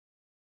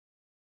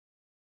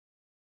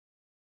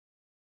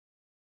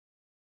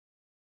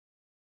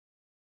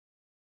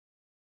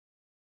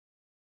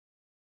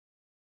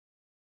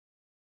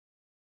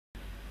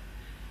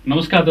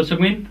नमस्कार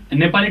दर्शकवृन्द,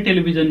 नेपाली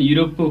टेलिभिजन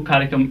युरोपको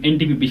कार्यक्रम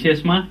एनटीवी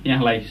विशेषमा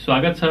यहाँलाई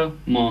स्वागत छ।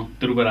 म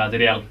ध्रुवा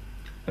आर्याल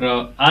र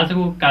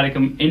आजको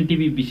कार्यक्रम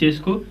एनटीवी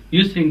विशेषको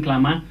यो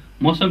श्रृङ्खलामा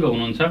मसँग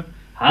हुनुहुन्छ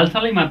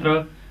हालसालै मात्र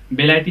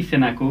बेलायती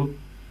सेनाको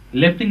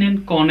लेफ्टिनेन्ट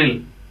कर्नेल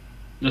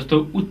जस्तो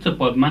उच्च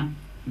पदमा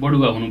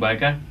बढुवा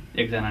हुनुभएका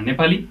एकजना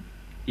नेपाली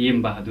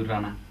एम बहादुर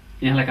राणा।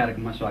 यहाँलाई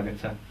कार्यक्रममा स्वागत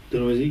छ।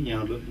 ध्रुवजी,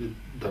 यहाँलाई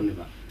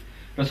धन्यवाद।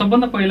 र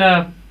सबभन्दा पहिला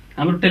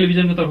हाम्रो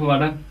टेलिभिजनको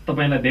तर्फबाट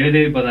तपाईलाई धेरै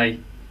धेरै बधाई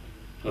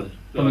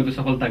तपाईको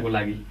सफलताको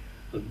लागि।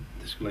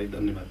 त्यसको लागि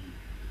धन्यवाद।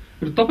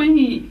 र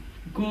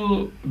तपाईको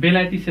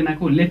बेलायती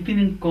सेनाको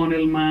लेफ्टिनेन्ट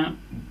कर्नेलमा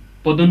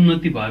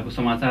पदोन्नति भएको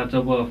समाचार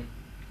जब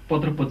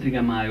पत्र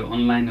पत्रिकामा आयो,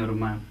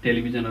 अनलाइनहरुमा,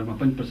 टेलिभिजनहरुमा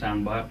पनि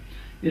प्रसारण भयो,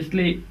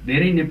 यसले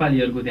धेरै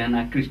नेपालीहरुको ध्यान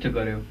आकृष्ट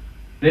गर्यो।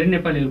 धेरै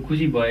नेपालीहरु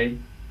खुसी भए,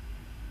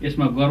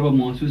 यसमा गर्व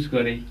महसुस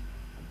गरे,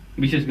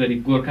 विशेष गरी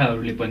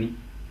गोर्खाहरुले पनि।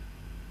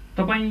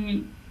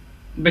 तपाई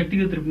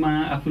व्यक्तिगत रूपमा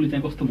आफूले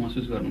चाहिँ कस्तो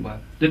महसुस गर्नुभयो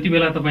जति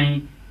बेला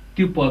तपाई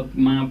त्यो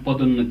पदमा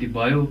पदोन्नति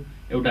भयो,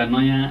 एउटा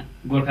नयाँ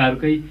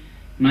गोर्खाहरुकै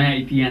नयाँ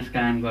इतिहास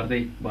कायम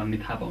गर्दै भन्ने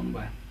थाहा पाउनु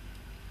भयो?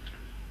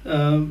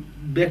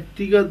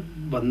 व्यक्तिगत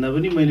भन्दा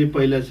पनि मैले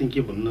पहिला चाहिँ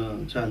के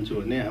भन्न चाहन्छु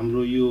भने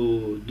हाम्रो यो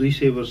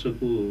 200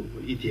 वर्षको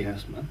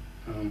इतिहासमा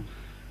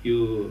यो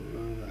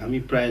हामी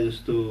प्राय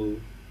जस्तो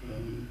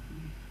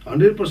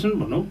 100%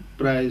 भनौं,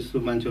 प्राय जस्तो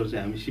मान्छेहरु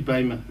चाहिँ हामी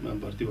सिपाहीमा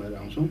भर्ती भएर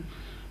आउँछौं।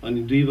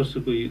 अनि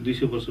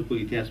 200 वर्षको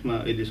इतिहासमा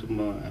अहिलेसम्म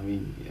हामी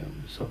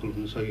सफल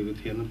हुन सकेको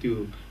थिएन त्यो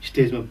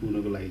स्टेजमा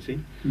पुग्नको लागि चाहिँ।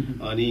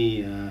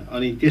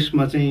 अनि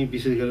त्यसमा चाहिँ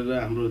विशेष गरेर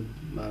हाम्रो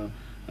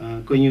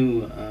कयौं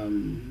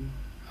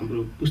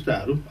हाम्रो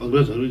पुस्ताहरू,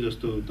 अग्रजहरू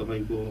जस्तो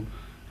तपाईको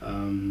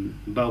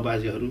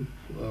बाबुबाजेहरू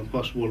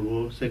फर्स्ट वर्ल्ड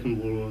वोर,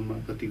 सेकेन्ड वर्ल्ड वोरमा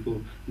कतिको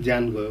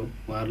ज्यान गयो।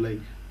 उहाँहरूलाई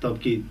तब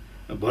कि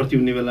भर्ती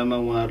हुने बेलामा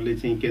उहाँहरूले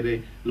चाहिँ के अरे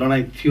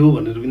लडाईँ थियो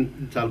भनेर पनि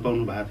चाल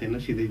पाउनु भएको थिएन,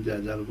 सिधै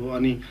जालको।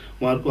 अनि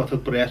उहाँहरूको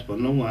अथक प्रयास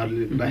भनौँ,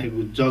 उहाँहरूले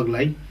राखेको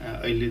जगलाई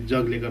अहिले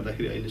जगले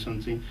गर्दाखेरि अहिलेसम्म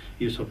चाहिँ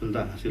यो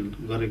सफलता हासिल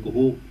गरेको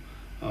हो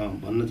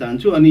भन्न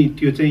चाहन्छु। अनि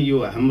त्यो चाहिँ यो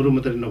हाम्रो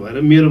मात्रै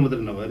नभएर, मेरो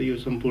मात्रै नभएर यो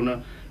सम्पूर्ण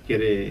के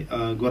अरे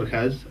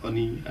गोर्खाज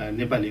अनि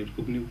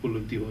नेपालीहरूको पनि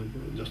उपलब्धि हो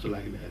जस्तो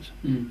लागिरहेछ।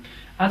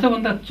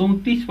 आजभन्दा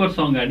 34 वर्ष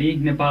अगाडि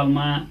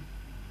नेपालमा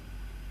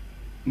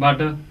बाट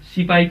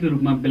सिपाहीको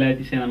रूपमा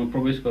बेलायती सेनामा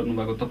प्रवेश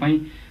गर्नुभएको तपाईँ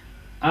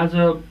आज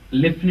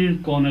लेफ्टिनेन्ट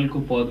कर्नेलको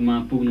पदमा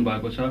पुग्नु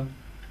भएको छ।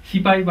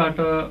 सिपाहीबाट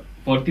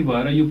भर्ती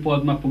भएर यो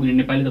पदमा पुग्ने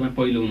नेपाली तपाईँ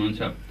पहिलो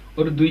हुनुहुन्छ।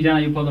 अरु दुईजना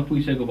यो पदमा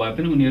पुगिसकेको भए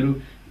पनि उनीहरू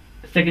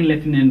सेकेन्ड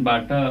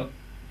लेफ्टिनेन्टबाट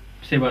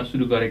सेवा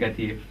सुरु गरेका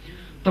थिए।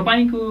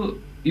 तपाईको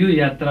यो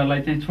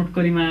यात्रालाई चाहिँ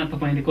छोटकरीमा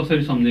तपाईले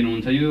कसरी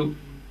सम्झिनुहुन्छ? यो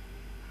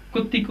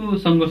कतिको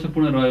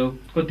संघर्षपूर्ण रह्यो,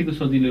 कतिको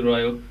सजिलो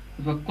रह्यो,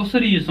 अथवा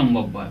कसरी यो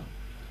सम्भव भयो?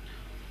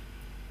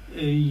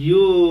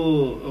 यो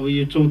अब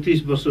यो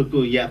 34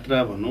 वर्षको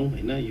यात्रा भनौं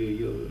हैन,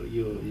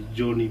 यो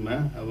जर्नीमा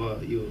अब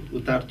यो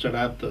उतार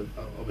चढाव त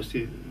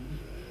अवश्य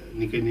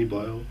निकै नै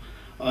भयो।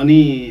 अनि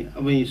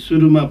अब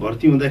सुरुमा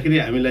भर्ती हुँदाखेरि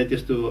हामीलाई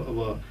त्यस्तो अब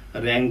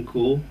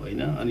र्याङ्कको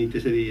हैन, अनि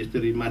त्यसरी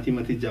यसरी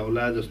माथि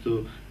जाउला जस्तो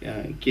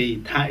केही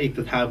एक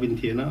त थाहा पनि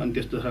थिएन, अनि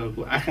त्यस्तो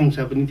खालको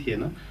आकांक्षा पनि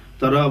थिएन।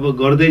 तर अब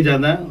गर्दै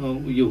जाँदा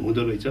यो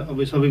हुँदो रहेछ।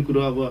 अब सबै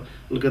कुरो अब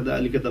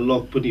अलिकता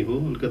लक पनि हो,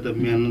 अलिकता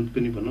मेहनत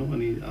पनि भनौँ,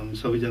 अनि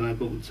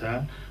सबैजनाको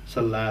उत्साह,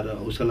 सल्लाह र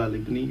हौसलाले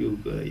पनि यो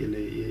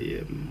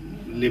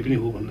यसले पनि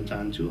हो भन्न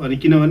चाहन्छु। अनि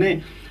किनभने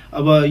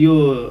अब यो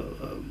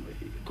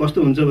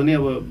कस्तो हुन्छ भने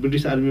अब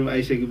ब्रिटिस आर्मीमा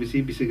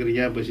आइसकेपछि, विशेष गरी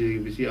यहाँ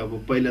बसिसकेपछि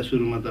अब पहिला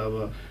सुरुमा त अब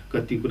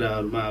कति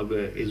कुराहरूमा अब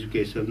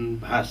एजुकेसन,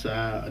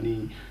 भाषा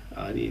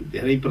अनि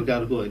धेरै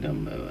प्रकारको हैन,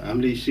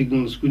 हामीले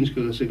सिग्नल्स,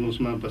 कुन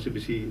सिग्नल्समा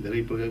बसेपछि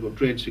धेरै प्रकारको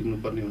ट्रेड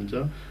सिक्नुपर्ने हुन्छ।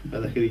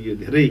 गर्दाखेरि यो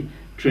धेरै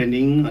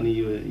ट्रेनिङ अनि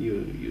यो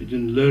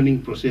जुन लर्निङ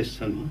प्रोसेस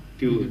छ नि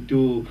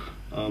त्यो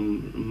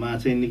मा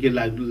चाहिँ निकै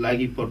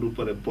लागि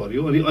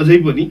पर्यो। अनि अझै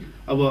पनि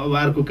अब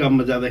अर्को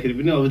काममा जाँदाखेरि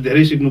पनि अब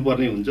धेरै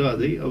सिक्नुपर्ने हुन्छ।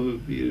 अझै अब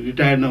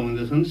रिटायर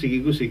नहुँदैछन्,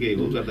 सिकै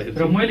हो गर्दाखेरि।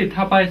 र मैले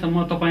थाहा पाएसम्म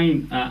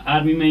तपाईँ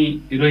आर्मीमै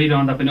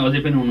रहिरहँदा पनि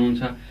अझै पनि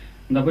हुनुहुन्छ,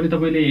 भन्दा पनि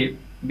तपाईँले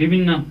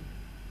विभिन्न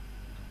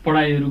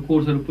पढाइहरू,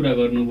 कोर्सहरू पुरा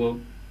गर्नुभयो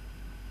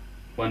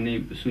भन्ने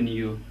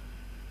सुनियो।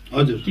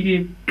 हजुर, के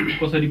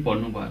कसरी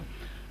पढ्नु भयो?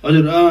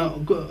 हजुर,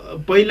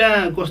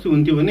 पहिला कस्तो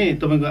हुन्थ्यो भने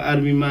तपाईको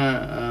आर्मीमा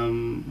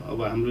अब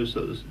हाम्रो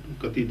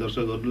कति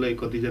दर्शकहरूलाई,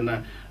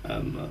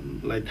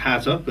 कतिजनालाई थाहा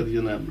छ,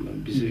 कतिजना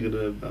विशेष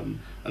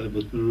गरेर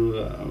भूतपूर्व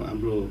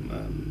हाम्रो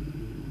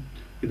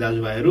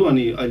दाजुभाइहरू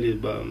अनि अहिले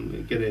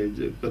के अरे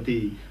कति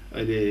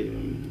अहिले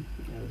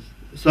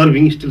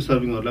स्टिल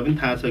सर्भिङहरूलाई पनि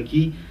थाहा छ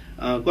कि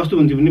कस्तो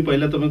हुन्थ्यो भने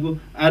पहिला तपाईको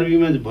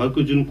आर्मीमा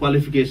भएको जुन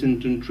क्वालिफिकेसन,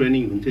 जुन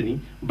ट्रेनिङ हुन्थ्यो नि,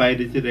 बाहिर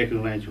चाहिँ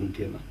रेकगनाइज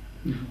हुन्थेन।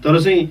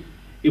 तर चाहिँ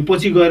यो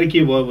पछि गएर के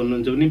भयो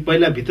भन्नुहुन्छ भने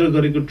पहिला भित्र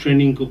गरेको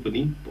ट्रेनिङको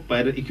पनि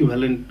बाहिर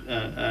इक्विभ्यालेन्ट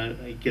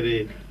के अरे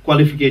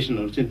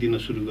क्वालिफिकेसनहरू चाहिँ दिन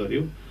सुरु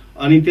गर्यो।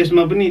 अनि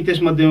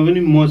त्यसमध्येमा पनि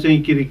म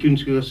चाहिँ के अरे कुन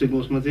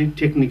सिग्नल्समा चाहिँ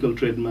टेक्निकल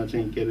ट्रेडमा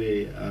चाहिँ के अरे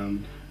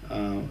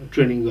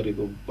ट्रेनिङ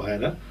गरेको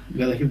भएर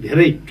गर्दाखेरि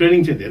धेरै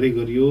ट्रेनिङ चाहिँ धेरै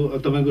गरियो।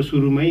 तपाईँको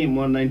सुरुमै म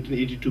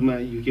 1982मा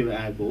युकेमा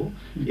आएको हो,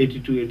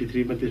 82,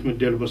 83मा त्यसमा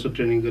 1.5 वर्ष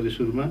ट्रेनिङ गरेँ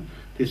सुरुमा।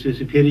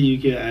 त्यसपछि फेरि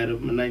युके आएर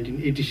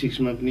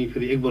 1986मा पनि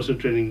फेरि 1 वर्ष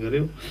ट्रेनिङ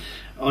गऱ्यो।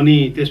 अनि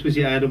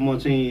त्यसपछि आएर म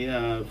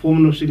चाहिँ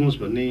फोर्मन अफ सिग्नल्स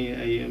भन्ने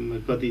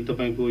कति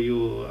तपाईँको यो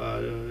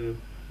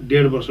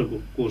 1.5 वर्षको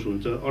कोर्स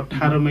हुन्छ,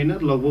 18 महिना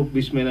लगभग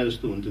 20 महिना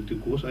जस्तो हुन्छ त्यो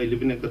कोर्स। अहिले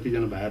पनि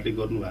कतिजना भाइहरूले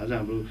गर्नुभएको छ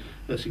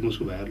हाम्रो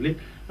सिग्नल्सको भाइहरूले।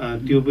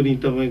 त्यो पनि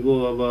तपाईँको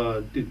अब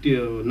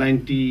त्यो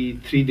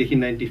 93 देखि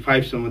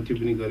 95सम्म त्यो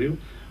पनि गऱ्यो।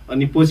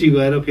 अनि पछि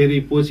गएर फेरि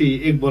पछि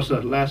 1 वर्ष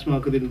लास्टमा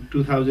कति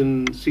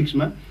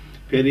 2006मा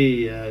फेरि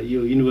यो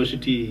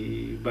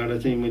युनिभर्सिटीबाट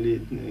चाहिँ मैले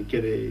के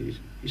अरे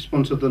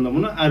स्पोन्सर त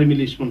नभनौँ,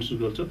 आर्मीले स्पोन्सर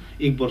गर्छ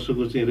 1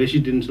 वर्षको चाहिँ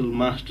रेसिडेन्सियल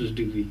मास्टर्स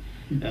डिग्री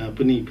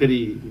पनि फेरि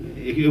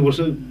 1 वर्ष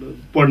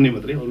पढ्ने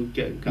मात्रै, अरू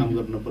काम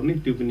गर्न नपर्ने,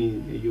 त्यो पनि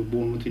यो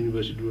बोर्नमथ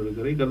युनिभर्सिटीबाट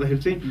गरेँ। गर्दाखेरि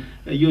चाहिँ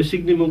यो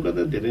सिक्ने मौका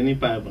त धेरै नै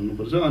पायो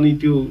भन्नुपर्छ। अनि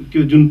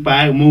त्यो जुन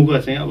पायो मौका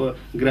चाहिँ अब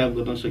ग्राब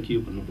गर्न सकियो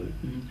भन्नु पर्यो।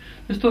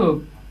 जस्तो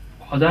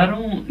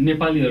हजारौं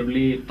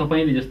नेपालीहरूले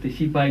तपाईँले जस्तै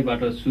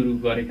सिपाहीबाट सुरु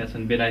गरेका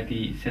छन् बेलायती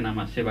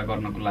सेनामा सेवा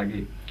गर्नको लागि,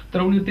 तर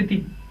उनीहरू त्यति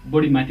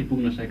बढी माथि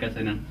पुग्न सकेका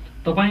छैनन्।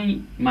 तपाईँ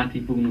माथि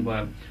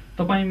पुग्नुभयो,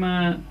 तपाईँमा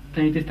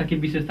चाहिँ त्यस्ता के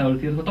विशेषताहरू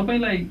थियो अथवा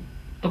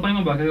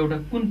तपाईँमा भएको एउटा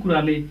कुन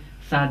कुराले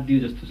साथ दियो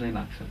जस्तो चाहिँ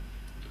लाग्छ?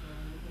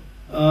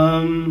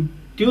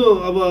 त्यो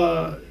अब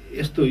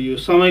यस्तो यो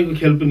समयको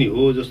खेल पनि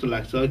हो जस्तो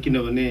लाग्छ।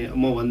 किनभने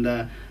मभन्दा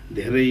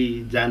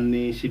धेरै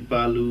जान्ने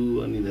सिपालु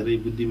अनि धेरै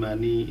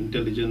बुद्धिमानी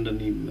इन्टेलिजेन्ट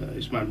अनि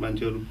स्मार्ट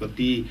मान्छेहरू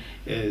कति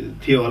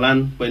थिए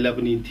होलान्, पहिला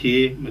पनि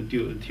थिए,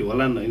 त्यो थियो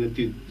होलान् होइन,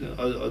 त्यो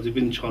अझै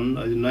पनि छन्।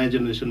 नयाँ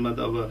जेनेरेसनमा त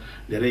अब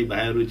धेरै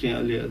भाइहरू चाहिँ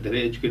अहिले धेरै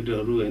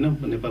एजुकेटेडहरू होइन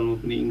नेपालमा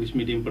पनि इङ्ग्लिस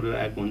मिडियम पढेर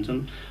आएको हुन्छन्।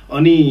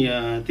 अनि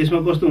त्यसमा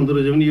कस्तो हुँदो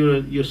रहेछ भने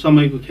यो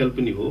समयको खेल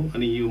पनि हो।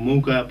 अनि यो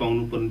मौका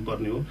पाउनु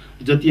पर्ने हो।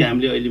 जति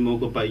हामीले अहिले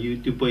मौका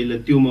पाइयो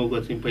त्यो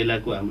मौका चाहिँ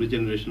पहिलाको हाम्रो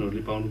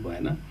जेनेरेसनहरूले पाउनु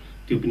भएन,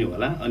 त्यो पनि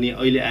होला। अनि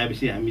अहिले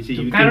आएपछि हामी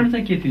चाहिँ कारण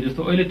चाहिँ के थियो?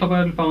 जस्तो अहिले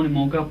तपाईँहरूले पाउने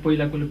मौका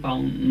पहिलाकोले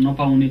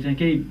नपाउने चाहिँ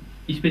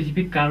केही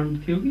स्पेसिफिक कारण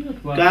थियो कि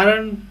अथवा?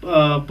 कारण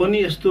पनि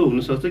यस्तो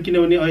हुनसक्छ,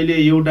 किनभने अहिले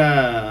एउटा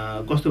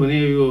कस्तो भने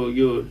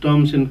यो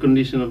terms and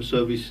condition of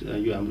service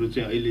यो हाम्रो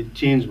चाहिँ अहिले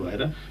चेन्ज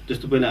भएर,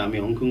 जस्तो पहिला हामी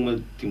हङकङमा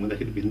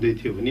हुँदाखेरि भिन्दै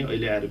थियो भने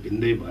अहिले आएर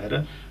भिन्दै भएर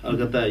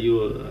अलिकता यो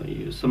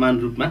समान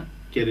रूपमा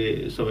के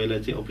अरे सबैलाई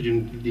चाहिँ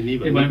अपर्च्युनिटी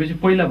दिने भनेपछि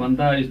पहिला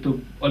भन्दा यस्तो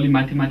अलि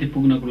माथि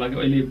पुग्नको लागि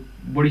अहिले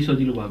बढी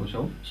सजिलो भएको छ।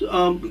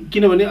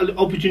 किनभने अलि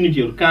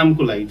अपर्च्युनिटीहरू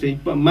कामको लागि चाहिँ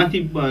माथि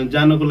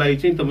जानको लागि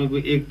चाहिँ तपाईँको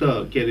एक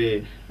त के अरे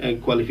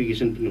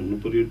क्वालिफिकेसन पनि हुनु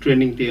पर्यो,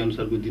 ट्रेनिङ त्यही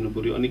अनुसारको दिनु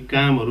पर्यो, अनि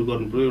कामहरू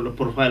गर्नु पर्यो, एउटा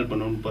प्रोफाइल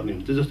बनाउनु पर्ने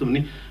हुन्छ। जस्तो भने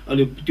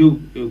अहिले त्यो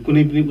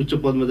कुनै पनि उच्च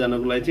पदमा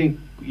जानको लागि चाहिँ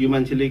यो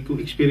मान्छेले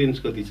एक्सपिरियन्स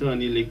कति छ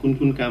अनि यसले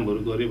कुन कामहरू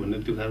गर्यो भनेर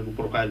त्यो खालको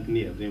प्रोफाइल पनि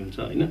हेर्ने हुन्छ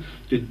होइन।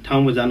 त्यो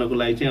ठाउँमा जानको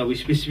लागि चाहिँ अब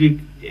स्पेसिफिक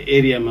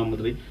एरियामा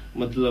मात्रै,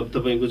 मतलब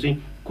तपाईँको चाहिँ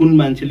कुन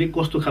मान्छेले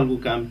कस्तो खालको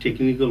काम,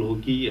 टेक्निकल हो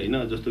कि होइन,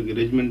 जस्तो कि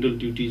रेजिमेन्टल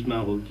ड्युटिजमा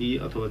हो कि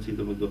अथवा चाहिँ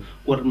तपाईँको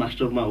क्वार्टर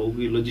मास्टरमा हो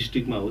कि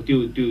लजिस्टिकमा हो,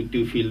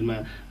 त्यो फिल्डमा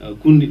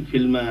कुन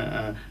फिल्डमा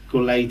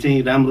को लागि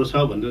चाहिँ राम्रो छ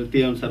भनेर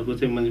त्यही अनुसारको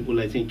चाहिँ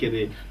उसलाई चाहिँ के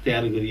अरे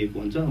तयार गरिएको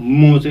हुन्छ।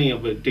 म चाहिँ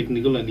अब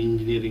टेक्निकल अनि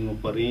इन्जिनियरिङमा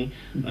परेँ,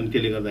 अनि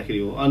त्यसले गर्दाखेरि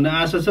हो। अनि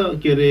आशा छ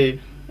के अरे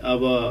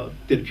अब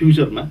त्यो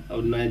फ्युचरमा अब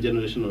नयाँ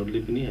जेनेरेसनहरूले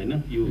पनि होइन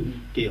यो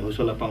केही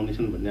हौसला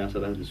पाउनेछन् भन्ने आशा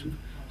राख्दछु।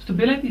 जस्तो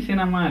बेलायती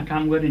सेनामा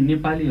काम गर्ने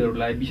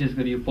नेपालीहरूलाई विशेष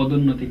गरी यो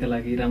पदोन्नतिका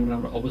लागि,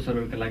 राम्रो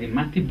अवसरहरूका लागि,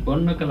 माथि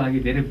बढ्नका लागि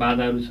धेरै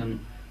बाधाहरू छन्,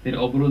 धेरै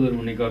अवरोधहरू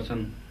हुने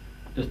गर्छन्।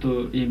 जस्तो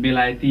यी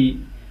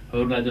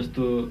बेलायतीहरूलाई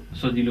जस्तो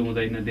सजिलो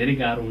हुँदैन, धेरै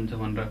गाह्रो हुन्छ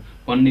भनेर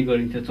भन्ने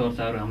गरिन्छ,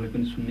 चर्चाहरू हामीले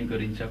पनि सुन्ने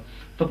गरिन्छ।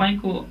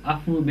 तपाईँको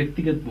आफ्नो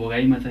व्यक्तिगत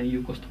भोगाइमा चाहिँ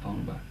यो कस्तो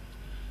पाउनु भयो?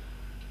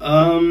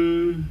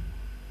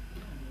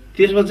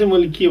 त्यसमा चाहिँ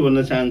मैले के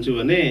भन्न चाहन्छु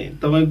भने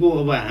तपाईँको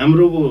अब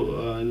हाम्रो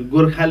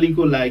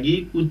गोर्खालीको लागि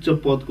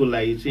उच्च पदको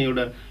लागि चाहिँ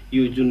एउटा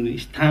यो जुन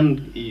स्थान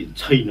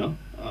छैन,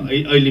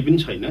 अहिले पनि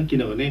छैन।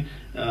 किनभने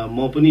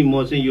म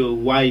चाहिँ यो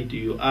वाइड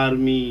यो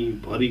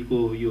आर्मीभरिको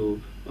यो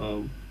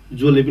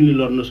जसले पनि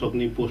लड्न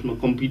सक्ने पोस्टमा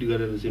कम्पिट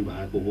गरेर चाहिँ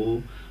भएको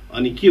हो।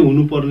 अनि के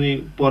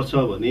पर्छ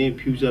भने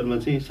फ्युचरमा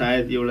चाहिँ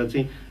सायद एउटा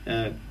चाहिँ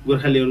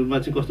गोर्खालीहरूमा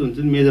चाहिँ कस्तो हुन्छ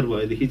मेजर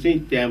भएदेखि चाहिँ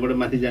त्यहाँबाट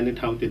माथि जाने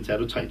ठाउँ त्यति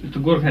साह्रो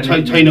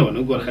छैन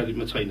भनौँ,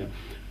 गोर्खालीमा छैन।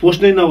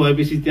 पोस्ट नै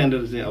नभएपछि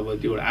त्यहाँनिर चाहिँ अब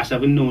त्यो एउटा आशा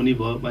पनि नहुने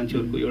भयो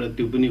मान्छेहरूको, एउटा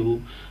त्यो पनि हो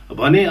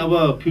भने अब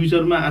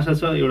फ्युचरमा आशा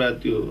छ एउटा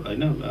त्यो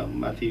होइन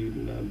माथि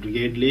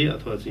ब्रिगेडले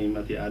अथवा चाहिँ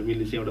माथि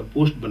आर्मीले चाहिँ एउटा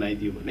पोस्ट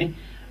बनाइदियो भने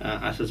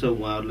आशा छ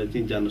उहाँहरूलाई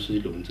चाहिँ जान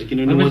सजिलो हुन्छ।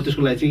 किनभने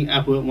त्यसको लागि चाहिँ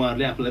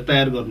उहाँहरूले आफूलाई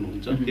तयार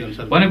गर्नुहुन्छ त्यो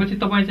अनुसार। भनेपछि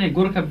तपाईँ चाहिँ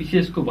गोर्खा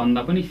विशेषको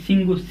भन्दा पनि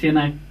सिङ्गो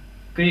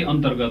सेनाकै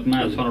अन्तर्गतमा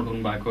छनौट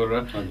हुनु भएको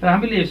र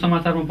हामीले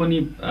समाचारमा पनि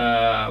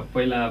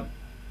पहिला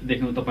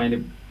देख्यौँ तपाईँले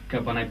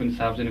भनाइ पनि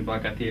सार्वजनिक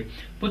भएका थिए।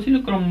 पछिल्लो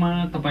क्रममा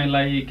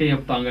तपाईँलाई केही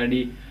हप्ता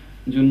अगाडि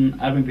जुन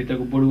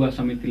आर्मीभित्रको बढुवा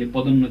समितिले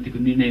पदोन्नतिको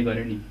निर्णय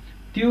गर्यो नि,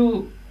 त्यो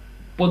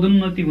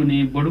पदोन्नति हुने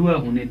बढुवा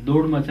हुने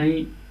दौडमा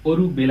चाहिँ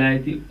अरू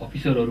बेलायती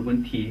अफिसरहरू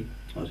पनि थिए।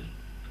 हजुर,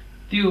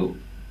 त्यो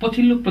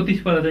पछिल्लो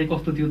प्रतिस्पर्धा चाहिँ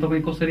कस्तो थियो,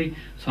 तपाईँ कसरी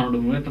छनौट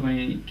हुनुभयो,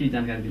 तपाईँ केही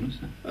जानकारी दिनुहोस्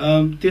न।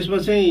 त्यसमा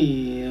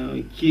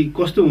चाहिँ के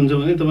कस्तो हुन्छ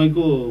भने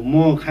तपाईँको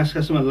म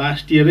खासमा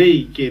लास्ट इयरै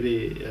के अरे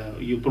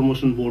यो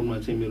प्रमोसन बोर्डमा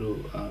चाहिँ मेरो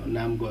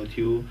नाम गएको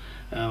थियो।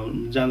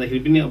 जाँदाखेरि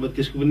पनि अब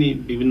त्यसको पनि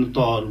विभिन्न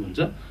तहहरू हुन्छ,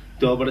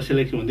 त्योबाट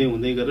सेलेक्सन हुँदै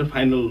हुँदै गरेर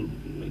फाइनल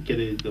के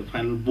अरे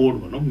फाइनल बोर्ड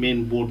भनौँ, मेन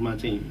बोर्डमा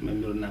चाहिँ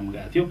मेरो नाम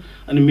गएको थियो।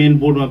 अनि मेन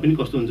बोर्डमा पनि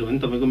कस्तो हुन्छ भने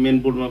तपाईँको मेन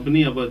बोर्डमा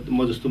पनि अब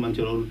म जस्तो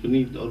मान्छेहरू अरू पनि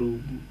अरू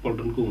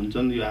पल्टनको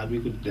हुन्छन्, यो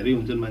आर्मीको धेरै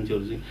हुन्छन्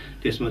मान्छेहरू चाहिँ,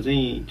 त्यसमा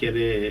चाहिँ के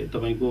अरे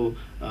तपाईँको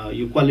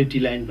यो क्वालिटी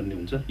लाइन भन्ने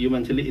हुन्छ। यो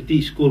मान्छेले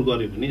यति स्कोर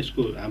गर्यो भने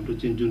यसको हाम्रो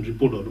चाहिँ जुन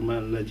रिपोर्टहरूमा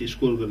चाहिँ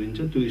स्कोर गरिन्छ,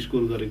 त्यो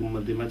स्कोर गरेको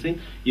मध्येमा चाहिँ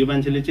यो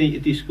मान्छेले चाहिँ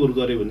यति स्कोर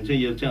गर्यो भने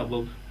चाहिँ यो चाहिँ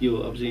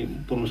अब चाहिँ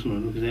प्रमोसन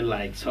हुनुको चाहिँ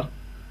लायक छ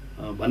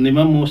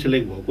भन्नेमा म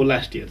सेलेक्ट भएको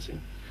लास्ट इयर चाहिँ।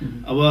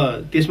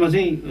 अब त्यसमा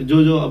चाहिँ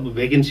जो अब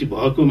भ्याकेन्सी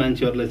भएको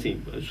मान्छेहरूलाई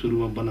चाहिँ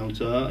सुरुमा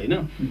बनाउँछ होइन।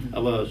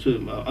 अब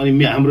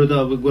अनि हाम्रो त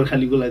अब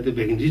गोर्खालीको लागि त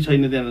भ्याकेन्सी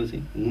छैन, त्यहाँ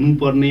चाहिँ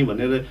हुनुपर्ने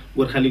भनेर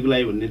गोर्खालीको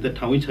लागि भन्ने त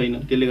ठाउँै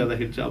छैन। त्यसले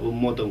गर्दाखेरि चाहिँ अब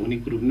म त हुने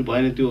कुरो पनि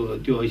भएन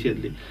त्यो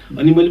हैसियतले।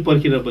 अनि मैले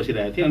पर्खिरहेर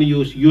बसिरहेको थिएँ। अनि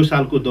यो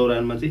सालको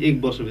दौरानमा चाहिँ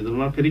 1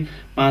 वर्षभित्रमा फेरि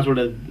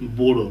 5वटा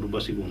बोर्डहरू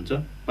बसेको हुन्छ।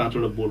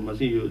 5वटा बोर्डमा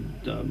चाहिँ यो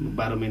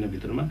 12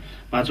 महिनाभित्रमा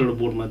 5वटा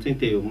बोर्डमा चाहिँ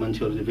त्यही हो,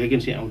 मान्छेहरू चाहिँ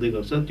भ्याकेन्सी आउँदै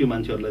गर्छ, त्यो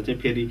मान्छेहरूलाई चाहिँ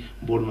फेरि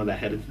बोर्डमा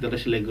राखेर त्यसलाई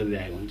सिलेक्ट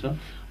गरिरहेको हुन्छ।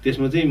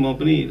 त्यसमा चाहिँ म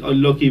पनि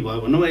लकी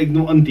भयो भनौँ,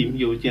 एकदम अन्तिम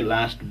यो चाहिँ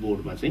लास्ट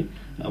बोर्डमा चाहिँ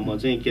म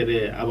चाहिँ के अरे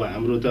अब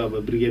हाम्रो त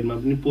अब ब्रिगेडमा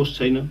पनि पोस्ट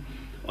छैन।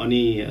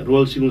 अनि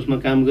रोयल सिग्नल्समा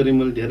काम गरेँ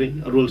मैले धेरै।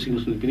 रोयल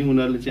सिग्नल्सले पनि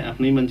उनीहरूले चाहिँ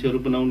आफ्नै मान्छेहरू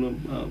बनाउनु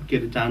के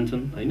अरे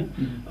चाहन्छन् होइन।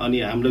 अनि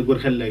हाम्रो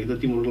गोर्खाली लागि त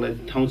तिम्रो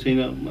लागि ठाउँ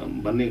छैन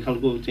भन्ने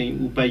खालको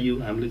चाहिँ पाइयो,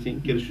 हामीले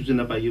चाहिँ के अरे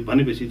सूचना पाइयो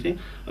भनेपछि चाहिँ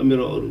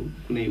मेरो अरू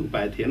कुनै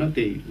उपाय थिएन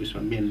त्यही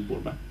उसमा मेन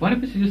बोर्डमा।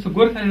 भनेपछि जस्तो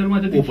गोर्खालीहरूमा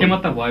जति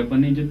क्षमता भए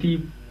पनि, जति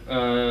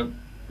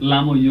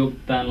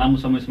लामो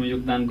समयसम्म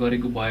योगदान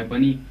गरेको भए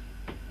पनि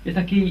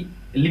यस्ता केही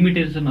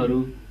लिमिटेसनहरू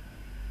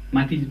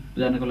माथि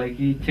जानको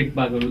लागि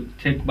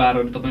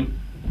छेकबारहरू तपाईँ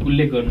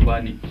उल्लेख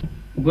गर्नुभयो नि,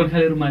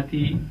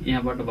 गोर्खालीहरूमाथि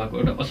यहाँबाट भएको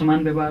एउटा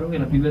असमान व्यवहार हो,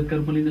 यसलाई विभेदका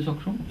रूपमा लिन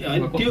सक्छौँ?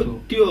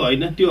 त्यो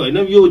होइन,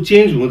 यो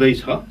चेन्ज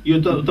हुँदैछ। यो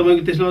त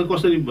तपाईँको त्यसमा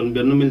कसरी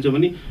भन्न मिल्छ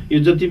भने यो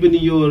जति पनि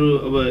यो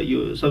अब यो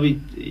सबै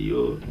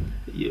यो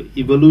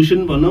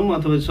इभोल्युसन भनौँ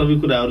अथवा सबै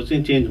कुराहरू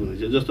चाहिँ चेन्ज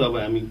हुँदैछ। जस्तो अब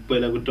हामी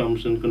पहिलाको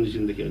टर्म्स एन्ड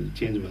कन्डिसनदेखि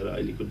चेन्ज भएर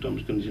अहिलेको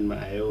टर्म्स कन्डिसनमा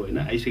आयो होइन।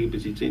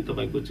 आइसकेपछि चाहिँ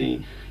तपाईँको चाहिँ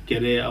के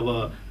अरे अब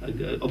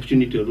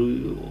अपर्च्युनिटीहरू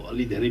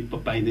अलि धेरै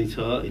पाइँदैछ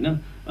होइन।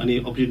 अनि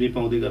अपर्च्युनिटी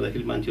पाउँदै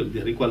गर्दाखेरि मान्छेहरू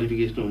धेरै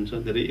क्वालिफिकेसन हुन्छ,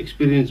 धेरै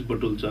एक्सपिरियन्स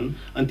बटुल्छन्।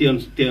 अनि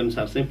त्यही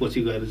अनुसार चाहिँ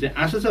पछि गएर चाहिँ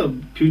आशा छ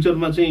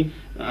फ्युचरमा चाहिँ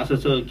आशा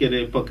छ के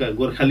अरे पक्का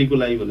गोर्खालीको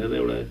लागि भनेर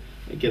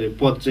एउटा के अरे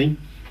पद चाहिँ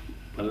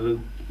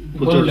भनेर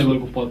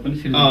लेभलको पद पनि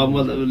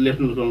मतलब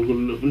लेफ्टिनेन्ट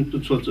कर्नलको पनि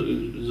सोच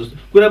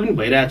जस्तो कुरा पनि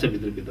भइरहेछ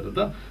भित्रभित्र त।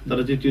 तर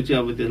चाहिँ त्यो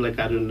चाहिँ अब त्यसलाई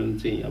कार्यान्वयन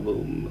चाहिँ अब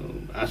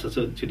आशा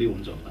छ छिटै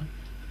हुन्छ होला।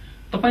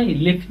 तपाईँ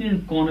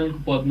लेफ्टिनेन्ट कर्नलको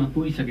पदमा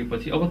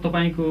पुगिसकेपछि अब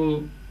तपाईँको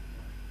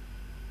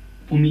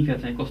भूमिका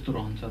चाहिँ कस्तो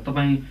रहन्छ?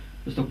 तपाईँ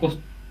जस्तो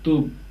कस्तो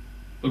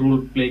रोल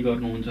प्ले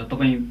गर्नुहुन्छ?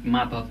 तपाईँ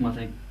मातहतमा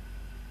चाहिँ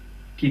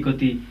के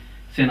कति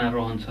सेना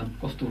रहन्छन्,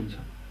 कस्तो हुन्छ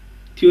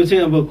त्यो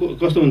चाहिँ? अब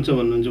कस्तो हुन्छ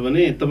भन्नुहुन्छ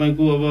भने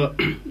तपाईँको अब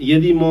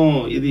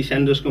यदि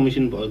स्यान्डर्स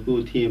कमिसन भएको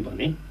थिएँ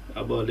भने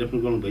अब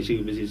लेफ्टिनेन्ट कर्नल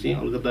भइसकेपछि चाहिँ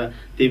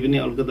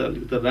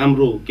अलिकता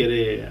राम्रो के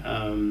अरे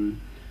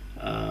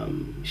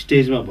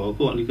स्टेजमा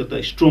भएको अलिकता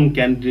स्ट्रङ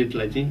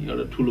क्यान्डिडेटलाई चाहिँ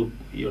एउटा ठुलो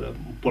एउटा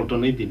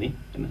पल्टनै दिने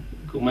होइन,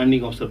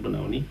 कमान्डिङ अफिसर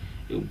बनाउने,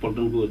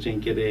 पल्टनको चाहिँ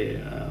के अरे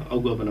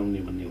अगुवा बनाउने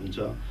भन्ने हुन्छ।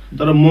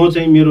 तर म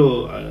चाहिँ मेरो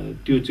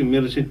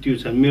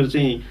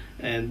चाहिँ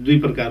 2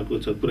 प्रकारको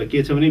छ कुरा।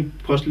 के छ भने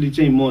फर्स्टली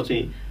चाहिँ म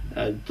चाहिँ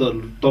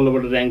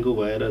तल्लोबाट ऱ्याङ्कको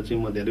भएर चाहिँ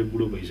म धेरै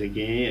बुढो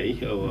भइसकेँ है।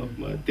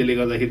 अब त्यसले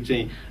गर्दाखेरि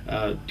चाहिँ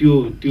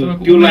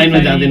त्यो लाइनमा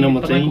जाँदैन।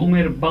 म चाहिँ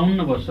उमेर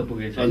 52 वर्ष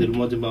पुगेछ। हजुर,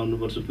 म चाहिँ 52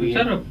 वर्ष पुगेँ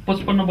र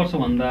 55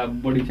 वर्षभन्दा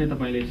बढी चाहिँ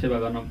तपाईँले सेवा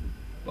गर्न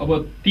अब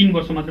 3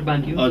 वर्ष मात्र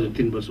बाँकी हो। हजुर,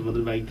 3 वर्ष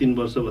मात्र बाँकी। 3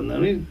 वर्ष भन्दा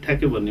पनि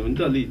ठ्याक्कै भन्यो भने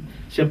त अलि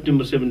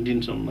सेप्टेम्बर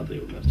 17सम्म मात्रै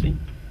उमेर चाहिँ।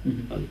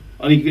 हजुर,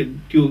 अनि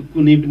त्यो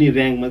कुनै पनि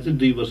ऱ्याङ्कमा चाहिँ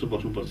 2 वर्ष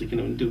बस्नुपर्छ,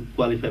 किनभने त्यो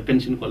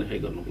पेन्सन क्वालिफाई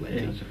गर्नुको लागि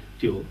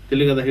त्यो हो।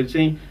 त्यसले गर्दाखेरि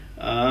चाहिँ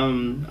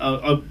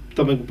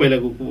तपाईँको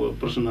पहिलाको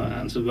प्रश्न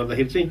आन्सर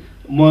गर्दाखेरि चाहिँ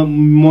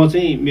म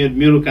चाहिँ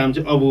मेरो काम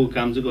चाहिँ अबको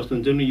काम चाहिँ कस्तो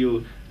हुन्छ भने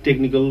यो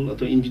टेक्निकल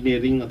अथवा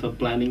इन्जिनियरिङ अथवा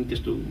प्लानिङ त्यो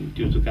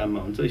चाहिँ काममा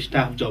हुन्छ।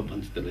 स्टाफ जब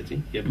भन्छ त्यसलाई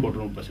चाहिँ,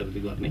 हेडक्वार्टरमा बसेर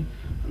गर्ने।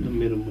 अन्त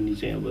मेरो मुनि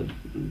चाहिँ अब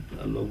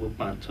लगभग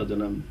 5-6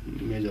 जना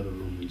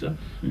मेजरहरू हुनुहुन्छ।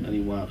 अनि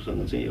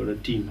उहाँहरूसँग चाहिँ एउटा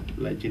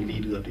टिमलाई चाहिँ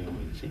लिड गर्ने हो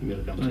मैले चाहिँ।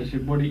 मेरो काम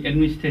चाहिँ बडी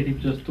एडमिनिस्ट्रेटिभ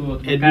जस्तो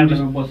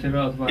बसेर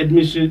अथवा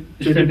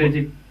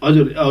एडमिनिस्ट्रेटिभ।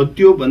 हजुर,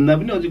 त्यो भन्दा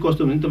पनि अझै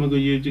कस्तो भने तपाईँको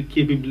यो चाहिँ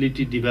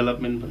केपेबिलिटी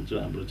डेभलपमेन्ट भन्छ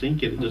हाम्रो चाहिँ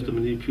के अरे। जस्तो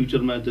भने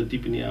फ्युचरमा जति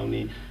पनि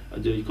आउने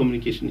जो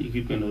कम्युनिकेसन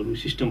इक्विपमेन्टहरू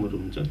सिस्टमहरू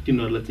हुन्छ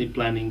तिनीहरूलाई चाहिँ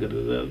प्लानिङ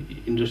गरेर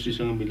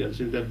इन्डस्ट्रीसँग मिलेर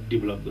चाहिँ त्यसलाई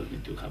डेभलप गर्ने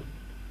त्यो खालको।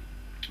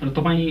 र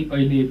तपाईँ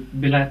अहिले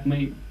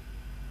बेलायतमै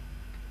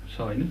छ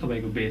होइन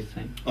तपाईँको बेस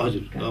चाहिँ?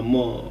 हजुर,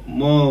 म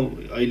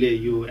अहिले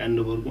यो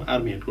एन्डोभरको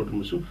आर्मी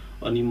हेडक्वार्टरमा छु।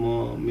 अनि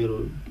मेरो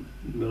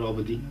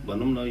अवधि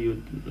भनौँ न यो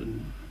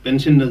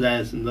पेन्सन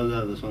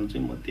नजाँदासम्म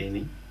चाहिँ म त्यही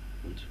नै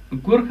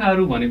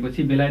गोर्खाहरू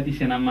भनेपछि बेलायती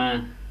सेनामा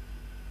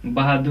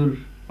बहादुर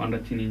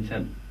भनेर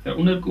चिनिन्छन् र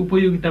उनीहरूको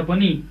उपयोगिता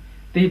पनि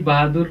त्यही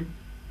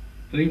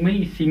बहादुरमै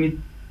सीमित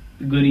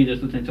गरी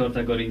जस्तो चाहिँ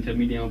चर्चा गरिन्छ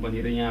मिडियामा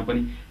पनि र यहाँ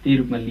पनि त्यही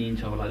रूपमा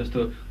लिइन्छ होला। जस्तो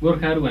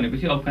गोर्खाहरू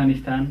भनेपछि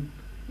अफगानिस्तान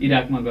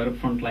इराकमा गएर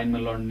फ्रन्ट लाइनमा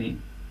लड्ने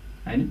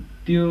होइन,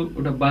 त्यो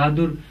एउटा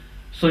बहादुर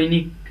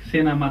सैनिक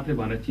सेना मात्रै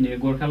भनेर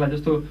चिनेको गोर्खालाई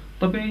जस्तो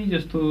तपाईँ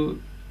जस्तो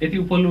यति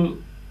उपल्लो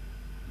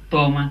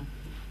तहमा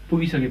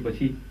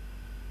पुगिसकेपछि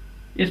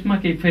यसमा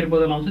केही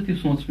फेरबदल आउँछ त्यो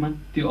सोचमा,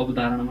 त्यो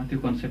अवधारणामा, त्यो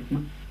कन्सेप्टमा?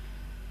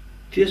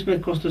 त्यसमा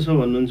कस्तो छ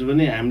भन्नुहुन्छ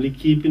भने हामीले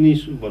के पनि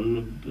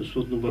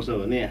सोच्नुपर्छ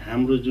भने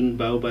हाम्रो जुन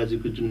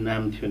बाबुबाजेको जुन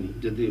नाम थियो नि,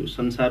 जति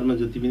संसारमा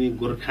जति पनि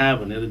गोर्खा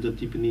भनेर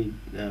जति पनि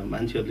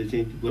मान्छेहरूले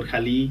चाहिँ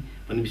गोर्खाली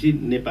भनेपछि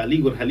नेपाली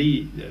गोर्खाली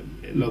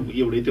लगभग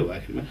एउटै थियो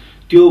आखिरमा,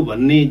 त्यो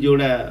भन्ने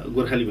एउटा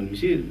गोर्खाली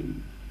भनेपछि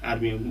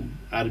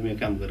आर्मीमा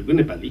काम गरेको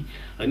नेपाली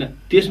होइन,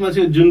 त्यसमा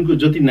चाहिँ जुनको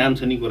जति नाम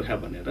छ नि गोर्खा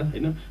भनेर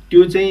होइन,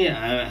 त्यो चाहिँ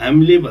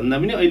हामीले भन्दा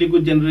पनि अहिलेको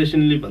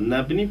जेनेरेसनले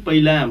भन्दा पनि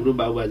पहिला हाम्रो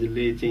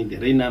बाबुबाजेले चाहिँ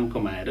धेरै नाम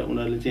कमाएर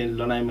उनीहरूले चाहिँ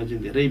लडाइँमा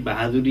चाहिँ धेरै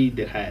बहादुरी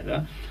देखाएर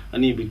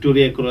अनि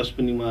भिक्टोरिया क्रस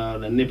पनि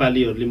उहाँहरूलाई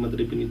नेपालीहरूले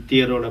मात्रै पनि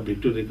 13वटा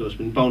भिक्टोरिया क्रस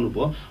पनि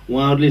पाउनुभयो।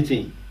 उहाँहरूले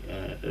चाहिँ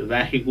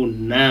राखेको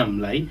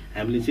नामलाई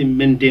हामीले चाहिँ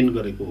मेन्टेन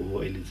गरेको हो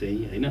अहिले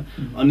चाहिँ होइन।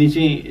 अनि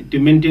चाहिँ त्यो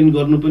मेन्टेन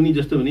गर्नु पनि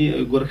जस्तो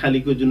भने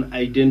गोर्खालीको जुन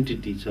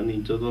आइडेन्टिटी छ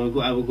नि, तपाईँको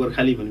अब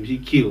गोर्खाली भनेपछि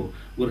के हो,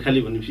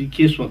 गोर्खाली भनेपछि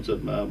के सोच्छ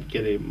के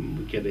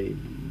अरे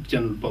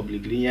जनरल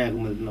पब्लिकले, यहाँको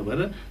मात्रै नभएर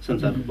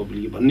संसारको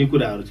पब्लिकले भन्ने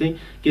कुराहरू चाहिँ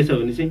के छ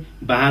भने चाहिँ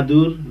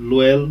Bahadur,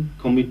 loyal,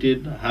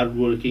 committed, hard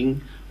working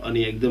अनि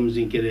एकदम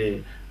चाहिँ के अरे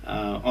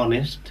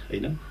अनेस्ट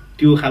होइन,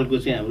 त्यो खालको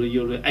चाहिँ हाम्रो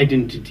एउटा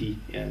आइडेन्टिटी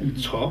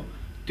छ।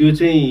 त्यो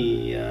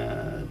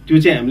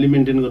चाहिँ हामीले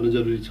मेन्टेन गर्नु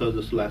जरुरी छ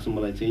जस्तो लाग्छ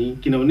मलाई चाहिँ,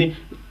 किनभने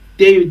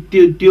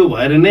त्यो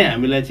भएर नै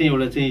हामीलाई चाहिँ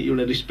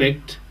एउटा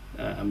रिस्पेक्ट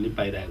हामीले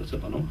पाइरहेको छ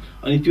भनौँ।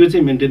 अनि त्यो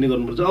चाहिँ मेन्टेन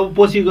गर्नुपर्छ। अब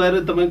पछि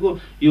गएर तपाईँको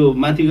यो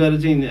माथि गएर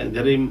चाहिँ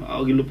धेरै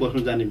अघिल्लो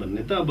पोस्टमा जाने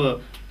भन्ने त अब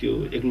त्यो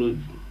एक्लो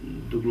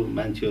दुक्लो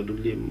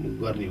मान्छेहरूले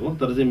गर्ने हो,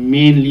 तर चाहिँ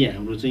मेनली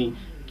हाम्रो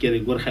चाहिँ के अरे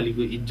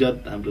गोर्खालीको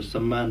इज्जत, हाम्रो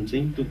सम्मान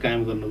चाहिँ त्यो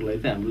कायम गर्नको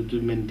लागि चाहिँ हाम्रो जो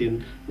मेन्टेन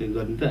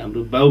गर्ने त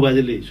हाम्रो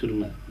बाबुबाजेले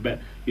सुरुमा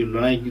यो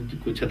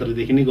लडाइँको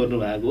क्षेत्रदेखि नै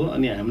गर्नुभएको हो,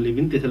 अनि हामीले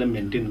पनि त्यसैलाई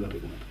मेन्टेन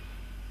गरेको हो।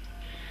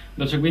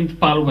 दर्शकबिन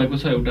पालो भएको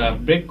छ एउटा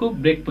ब्रेकको,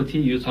 ब्रेकपछि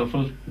यो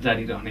छलफल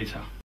जारी रहनेछ।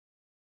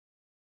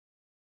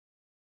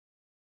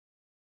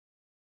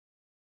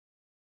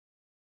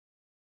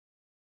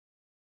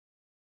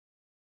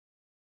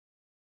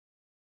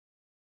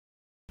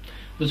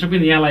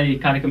 दर्शकबिन यहाँलाई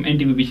कार्यक्रम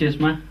एनटिभी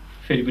विशेषमा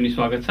फेरि पनि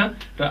स्वागत छ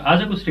र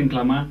आजको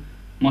श्रृङ्खलामा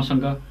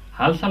मसँग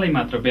हालसालै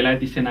मात्र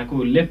बेलायती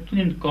सेनाको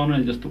लेफ्टिनेन्ट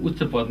कर्नल जस्तो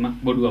उच्च पदमा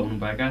बढुवा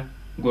हुनुभएका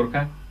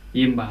गोर्खा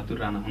एम बहादुर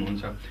राणा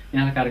हुनुहुन्छ।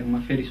 यहाँलाई कार्यक्रममा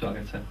फेरि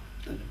स्वागत छ।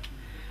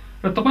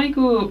 र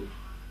तपाईँको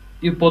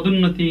यो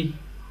पदोन्नति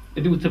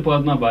यति उच्च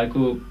पदमा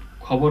भएको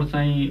खबर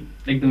चाहिँ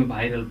एकदमै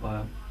भाइरल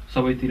भयो,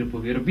 सबैतिर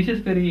पुग्यो र विशेष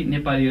गरी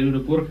नेपालीहरू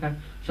र गोर्खा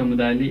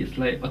समुदायले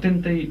यसलाई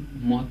अत्यन्तै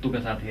महत्त्वका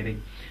साथ हेरे।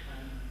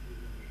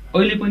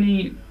 अहिले पनि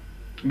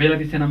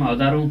बेलायती सेनामा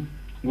हजारौँ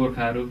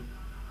गोर्खाहरू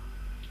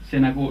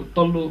सेनाको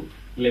तल्लो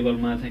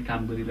लेभलमा चाहिँ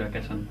काम गरिरहेका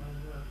छन्।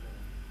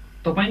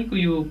 तपाईँको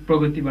यो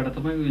प्रगतिबाट,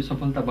 तपाईँको यो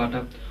सफलताबाट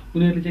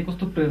उनीहरूले चाहिँ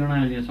कस्तो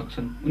प्रेरणा लिन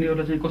सक्छन्,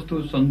 उनीहरूलाई चाहिँ कस्तो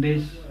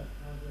सन्देश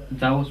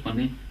जाओस्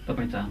भन्ने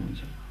तपाईँ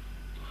चाहनुहुन्छ?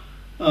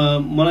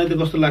 मलाई त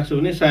कस्तो लाग्छ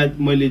भने सायद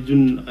मैले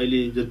जुन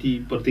अहिले जति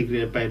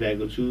प्रतिक्रिया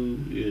पाइरहेको छु,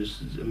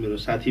 मेरो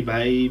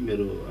साथीभाइ,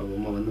 मेरो अब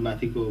मभन्दा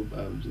माथिको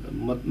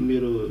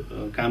मेरो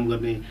काम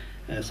गर्ने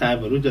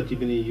साहेबहरू जति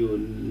पनि यो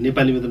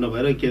नेपाली मात्र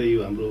नभएर के अरे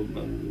यो हाम्रो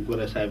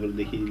गोरा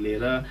साहेबहरूदेखि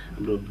लिएर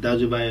हाम्रो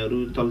दाजुभाइहरू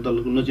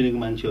तलको नचिनेको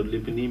मान्छेहरूले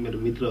पनि, मेरो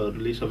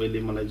मित्रहरूले सबैले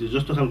मलाई चाहिँ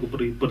जस्तो खालको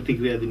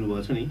प्रतिक्रिया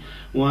दिनुभएको छ नि,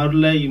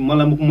 उहाँहरूलाई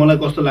मलाई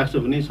कस्तो लाग्छ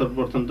भने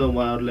सर्वप्रथम त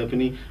उहाँहरूलाई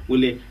पनि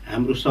उसले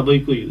हाम्रो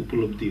सबैको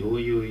उपलब्धि हो,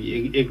 यो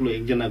एक्लो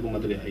एकजनाको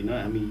मात्रै होइन।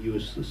 हामी यो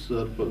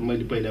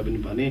मैले पहिला पनि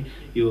भने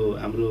यो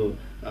हाम्रो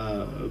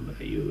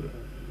यो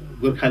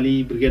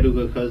गोर्खाली ब्रिगेड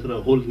गोर्खा र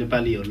होल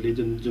नेपालीहरूले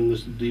जुन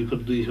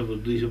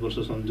 200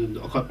 वर्षसम्म जुन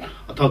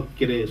अथक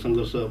के अरे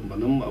सङ्घर्ष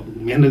भनौँ अब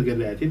मेहनत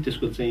गरिरहेको थिए,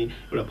 त्यसको चाहिँ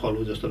एउटा फल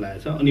हो जस्तो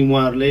लागेको छ। अनि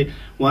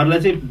उहाँहरूलाई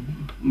चाहिँ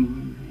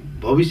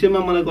भविष्यमा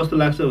मलाई कस्तो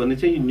लाग्छ भने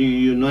चाहिँ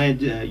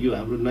यो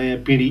हाम्रो नयाँ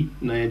पिँढी,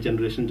 नयाँ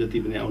जेनेरेसन जति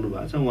पनि आउनु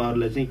भएको छ,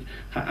 उहाँहरूलाई चाहिँ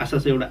आशा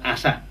चाहिँ एउटा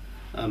आशा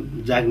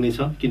जाग्नेछ,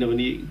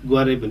 किनभने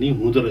गरे पनि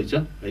हुँदो रहेछ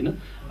होइन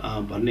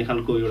भन्ने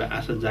खालको एउटा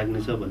आशा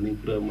जाग्नेछ भन्ने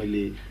कुरा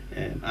मैले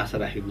आशा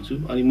राखेको छु।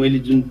 अनि मैले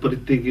जुन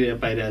प्रतिक्रिया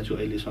पाइरहेको छु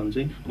अहिलेसम्म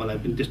चाहिँ मलाई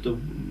पनि त्यस्तो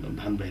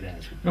भान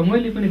भइरहेको छ। र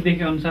मैले पनि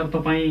देखे अनुसार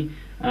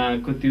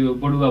तपाईँको त्यो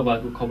बढुवा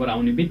भएको खबर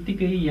आउने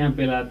बित्तिकै यहाँ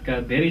बेलायतका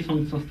धेरै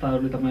सङ्घ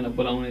संस्थाहरूले तपाईँलाई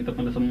बोलाउने,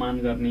 तपाईँलाई सम्मान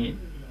गर्ने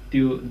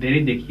त्यो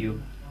धेरै देखियो।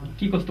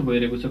 के कस्तो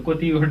भइरहेको छ?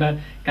 कतिवटा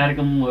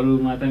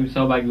कार्यक्रमहरूमा तपाईँ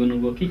सहभागी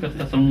हुनुभयो, के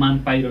कस्ता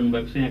सम्मान पाइरहनु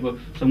भएको छ यहाँको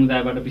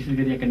समुदायबाट, विशेष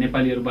गरी यहाँका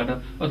नेपालीहरूबाट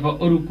अथवा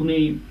अरू कुनै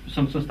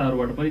सङ्घ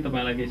संस्थाहरूबाट पनि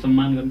तपाईँलाई केही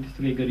सम्मान गर्ने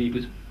त्यस्तो केही गरिएको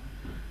छ?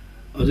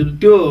 हजुर,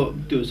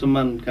 त्यो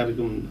सम्मान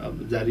कार्यक्रम अब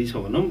जारी छ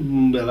भनौँ।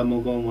 बेला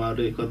मौका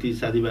उहाँहरू कति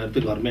साथीभाइहरू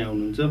त घरमै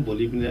आउनुहुन्छ,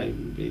 भोलि पनि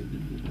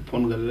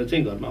फोन गरेर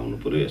चाहिँ घरमा आउनु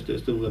पर्यो यस्तो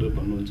यस्तो गरेर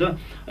भन्नुहुन्छ।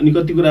 अनि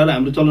कति कुराहरू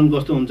हाम्रो चलन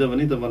कस्तो हुन्छ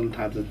भने तपाईँलाई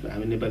थाहा छ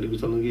हामी नेपालीको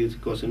चलन के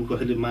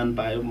कसैले मान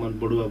पायो मन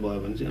बढुवा भयो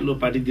भने चाहिँ लो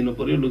पार्टी दिनु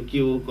पर्यो लो के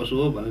हो कसो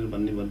हो भनेर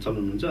भन्ने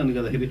चलन हुन्छ। अनि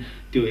गर्दाखेरि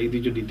त्यो एक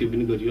दुईचोटि त्यो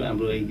पनि गरियो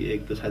हाम्रो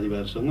एक त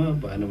साथीभाइहरूसँग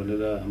भएन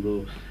भनेर हाम्रो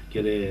के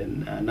अरे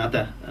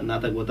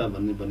नाता गोता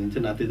भनिन्छ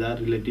नातेदार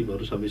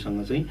रिलेटिभहरू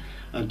सबैसँग चाहिँ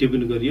त्यो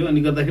पनि गरियो।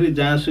 अनि गर्दाखेरि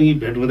जहाँसँगै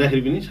भेट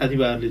हुँदाखेरि पनि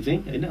साथीभाइहरूले चाहिँ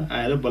होइन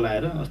आएर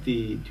बोलाएर अस्ति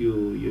त्यो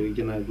यो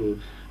एकजनाको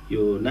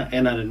यो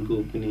एनआरएनको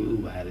पनि ऊ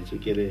भएर चाहिँ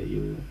के अरे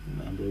यो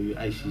हाम्रो यो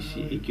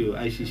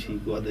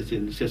आइसिसीको अध्यक्ष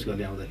विशेष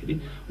गरी आउँदाखेरि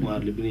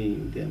उहाँहरूले पनि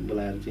त्यहाँ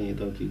बोलाएर चाहिँ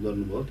यताउति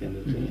गर्नुभयो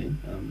त्यहाँनिर चाहिँ है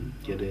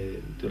के अरे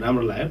त्यो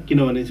राम्रो लाग्यो।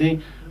 किनभने चाहिँ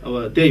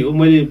अब त्यही हो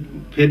मैले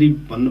फेरि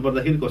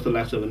भन्नुपर्दाखेरि कस्तो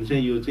लाग्छ भने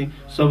चाहिँ यो चाहिँ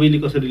सबैले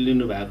कसरी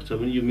लिनु भएको छ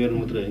भने यो मेरो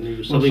मात्र होइन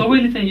यो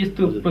सबैले चाहिँ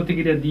यस्तो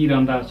प्रतिक्रिया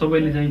दिइरहँदा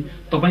सबैले चाहिँ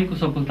तपाईँको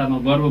सफलतामा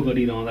गर्व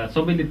गरिरहँदा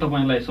सबैले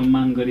तपाईँलाई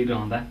सम्मान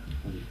गरिरहँदा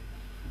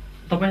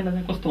तपाईँलाई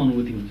चाहिँ कस्तो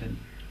अनुभूति हुन्छ नि?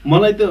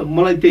 मलाई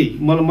त्यही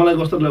मलाई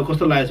कस्तो लागेको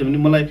छ भने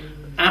मलाई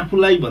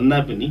आफूलाई भन्दा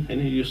पनि होइन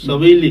यो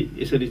सबैले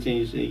यसरी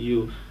चाहिँ यो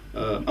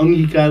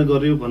अङ्गीकार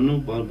गर्यो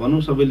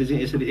भनौँ सबैले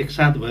चाहिँ यसरी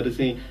एकसाथ भएर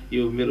चाहिँ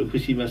यो मेरो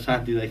खुसीमा साथ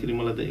दिँदाखेरि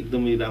मलाई त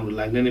एकदमै राम्रो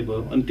लाग्ने नै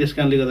भयो। अनि त्यस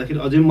कारणले गर्दाखेरि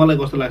अझै मलाई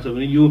कस्तो लाग्छ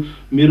भने यो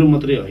मेरो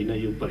मात्रै होइन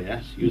यो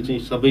प्रयास यो चाहिँ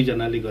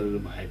सबैजनाले गरेर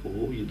भएको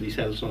हो। यो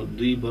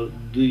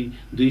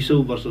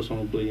 200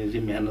 वर्षसम्मको यहाँ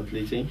चाहिँ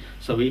मेहनतले चाहिँ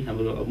सबै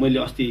हाम्रो मैले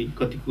अस्ति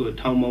कतिको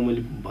ठाउँमा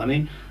मैले भने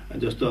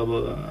जस्तो अब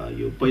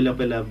यो पहिला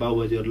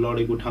बाबुबाजेहरू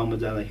लडेको ठाउँमा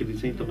जाँदाखेरि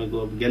चाहिँ तपाईँको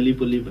अब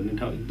ग्यालिपोली भन्ने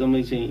ठाउँ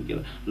एकदमै चाहिँ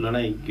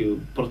लडाइँको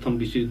प्रथम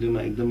विश्वयुद्धमा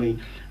एकदमै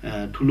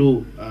ठुलो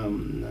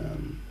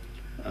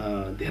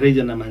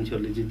धेरैजना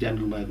मान्छेहरूले चाहिँ ज्यान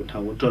गुमाएको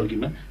ठाउँ हो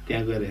टर्कीमा।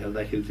 त्यहाँ गएर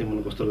हेर्दाखेरि चाहिँ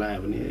मलाई कस्तो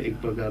लाग्यो भने एक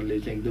प्रकारले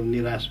चाहिँ एकदम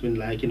निराश पनि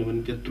लाग्यो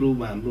किनभने त्यत्रो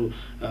हाम्रो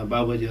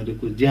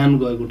बाबुबाजेहरूको ज्यान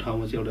गएको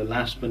ठाउँमा चाहिँ एउटा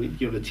लास पनि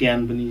एउटा च्यान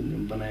पनि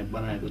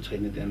बनाएको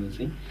छैन त्यहाँनिर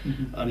चाहिँ।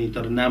 अनि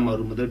तर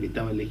नामहरू मात्रै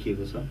भित्तामा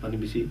लेखिएको छ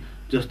भनेपछि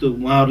जस्तो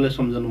उहाँहरूलाई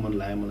सम्झनु मन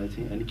लाग्यो मलाई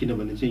चाहिँ। अनि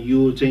किनभने चाहिँ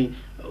यो चाहिँ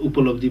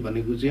उपलब्धि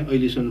भनेको चाहिँ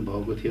अहिलेसम्म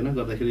भएको थिएन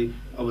गर्दाखेरि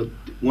अब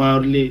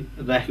उहाँहरूले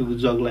राखेको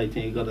जगलाई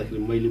चाहिँ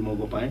गर्दाखेरि मैले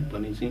मौका पाएँ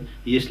भने चाहिँ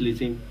यसले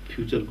चाहिँ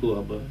फ्युचरको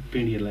अब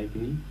पिँढीहरूलाई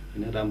पनि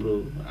होइन राम्रो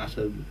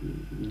आशा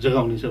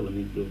जगाउनेछ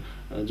भन्ने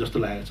कुरो जस्तो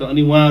लागेको छ।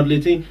 अनि उहाँहरूले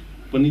चाहिँ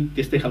पनि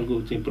त्यस्तै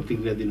खालको चाहिँ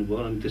प्रतिक्रिया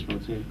दिनुभयो अनि त्यसमा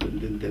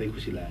चाहिँ धेरै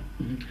खुसी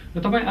लाग्यो।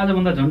 तपाईँ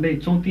आजभन्दा झन्डै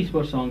 34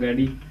 वर्ष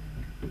अगाडि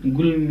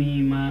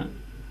गुल्मीमा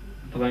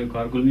तपाईँको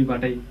घर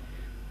गुल्मीबाटै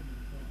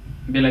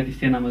बेलायती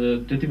सेनामा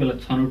त्यति बेला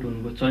छनौट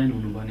हुनुभयो चयन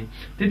हुनुभयो भने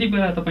त्यति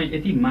बेला तपाईँ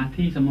यति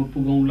माथिसम्म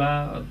पुगौँला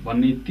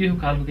भन्ने त्यो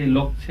खालको केही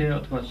लक्ष्य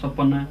अथवा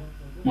सपना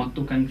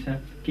महत्त्वाकांक्षा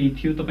केही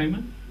थियो तपाईँमा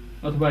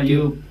अथवा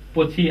यो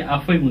पछि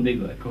आफै हुँदै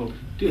गएको हो?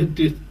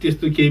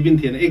 त्यस्तो केही पनि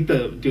थिएन। एक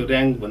त त्यो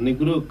र्याङ्क भन्ने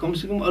कुरो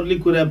कमसेकम अरूले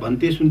कुरा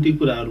भन्थे सुन्थे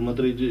कुराहरू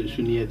मात्रै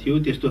सुनिएको थियो।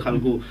 त्यस्तो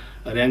खालको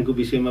र्याङ्कको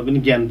विषयमा पनि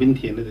ज्ञान पनि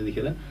थिएन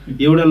त्यतिखेर।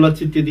 एउटा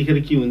लक्ष्य त्यतिखेर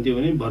के हुन्थ्यो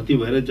भने भर्ती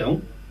भएर जाउँ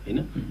होइन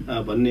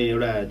भन्ने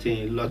एउटा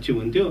चाहिँ लक्ष्य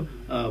हुन्थ्यो।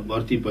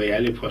 भर्ती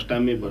भइहाल्यो फर्स्ट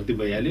टाइममै भर्ती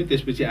भइहाल्यो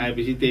त्यसपछि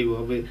आएपछि त्यही हो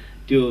अब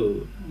त्यो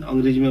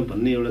अङ्ग्रेजीमा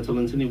भन्ने एउटा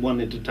चलन छ नि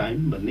 1 एट अ टाइम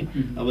भन्ने।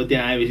 अब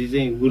त्यहाँ आएपछि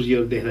चाहिँ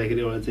गुरुजीहरू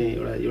देख्दाखेरि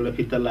एउटा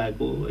फित्ता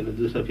लागेको होइन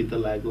दुसरा फित्ता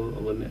लागेको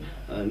अब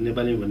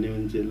नेपालीमा भन्ने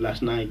भने चाहिँ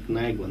लास्ट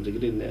नायक भन्छ कि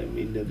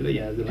इन्डियातिर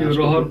यहाँ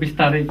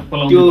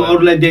त्यो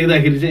अरूलाई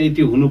देख्दाखेरि चाहिँ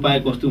त्यो हुनु पाए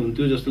कस्तो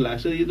हुन्थ्यो जस्तो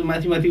लाग्छ। यो त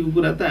माथिको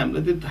कुरा त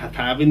हामीलाई त्यो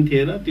थाहा पनि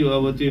थिएन। त्यो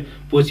अब त्यो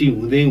पछि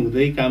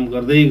हुँदै काम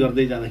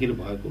गर्दै जाँदाखेरि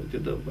भएको त्यो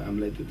त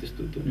हामीलाई त्यो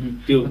त्यस्तो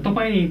त्यो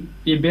तपाईँ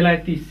यो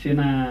बेलायती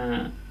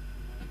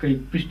सेनाकै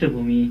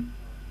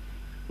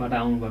पृष्ठभूमिबाट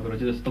आउनुभएको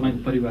रहेछ जस्तो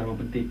तपाईँको परिवारमा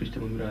पनि त्यही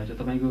पृष्ठभूमि रहेछ।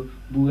 तपाईँको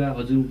बुवा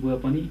हजुरबुवा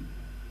पनि?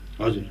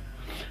 हजुर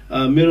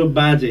मेरो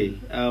बाजे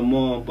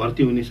म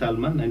भर्ती हुने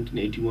सालमा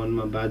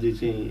 1981मा बाजे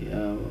चाहिँ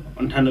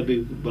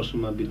 98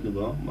 वर्षमा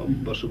बित्नुभयो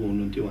वर्षको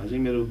हुनुहुन्थ्यो उहाँ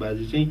चाहिँ। मेरो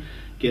बाजे चाहिँ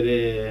के अरे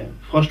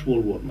फर्स्ट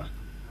वर्ल्ड वरमा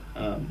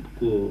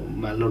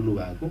लड्नु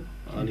भएको।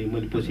 अनि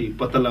मैले पछि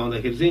पत्ता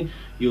लगाउँदाखेरि चाहिँ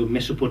यो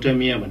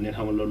मेसोपोटामिया भन्ने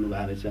ठाउँमा लड्नु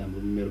भएको रहेछ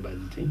हाम्रो मेरो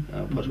बाजे चाहिँ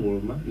फर्स्ट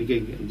वर्ल्डमा निकै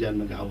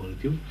ज्यानमा घाउहरू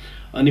थियो।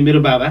 अनि मेरो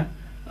बाबा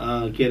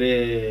के अरे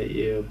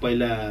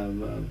पहिला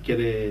के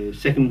अरे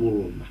सेकेन्ड वर्ल्ड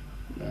वरमा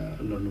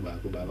लड्नु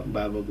भएको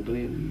बाबाको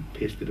पनि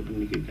फेसतिर पनि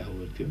निकै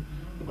घाउहरू थियो।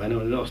 भएन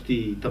भनेर अस्ति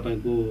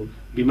तपाईँको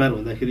बिमार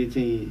हुँदाखेरि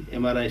चाहिँ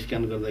एमआरआई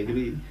स्क्यान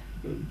गर्दाखेरि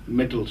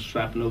मेटल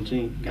स्ट्रापनल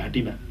चाहिँ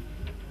घाँटीमा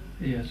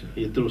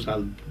यत्रो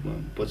साल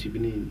पछि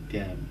पनि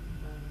त्यहाँ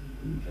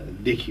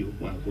देखियो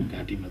उहाँको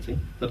घाँटीमा चाहिँ।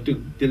 तर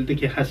त्यसले त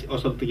के खास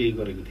असर त केही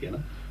गरेको थिएन।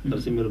 तर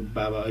चाहिँ मेरो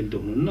बाबा अहिले त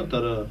हुनुहुन्न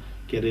तर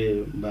के अरे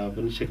बाबा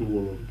पनि सेकेन्ड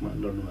वर्ल्ड वरमा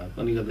लड्नु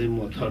भएको। अनि गर्दै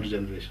म थर्ड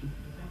जेनेरेसन।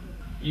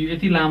 यो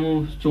यति लामो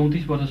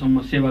 34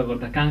 वर्षसम्म सेवा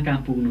गर्दा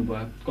कहाँ पुग्नु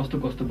भयो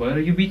कस्तो भयो र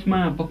यो बिचमा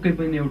पक्कै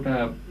पनि एउटा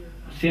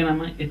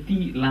सेनामा यति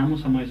लामो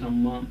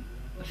समयसम्म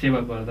सेवा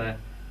गर्दा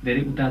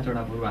धेरै उतार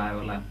चढावहरू आयो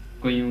होला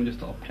कयौँ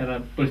जस्तो अप्ठ्यारा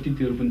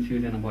परिस्थितिहरू पनि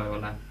सिर्जना भयो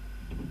होला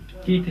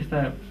केही त्यस्ता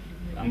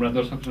हाम्रा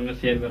दर्शकसँग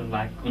सेयर गर्न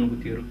लागेको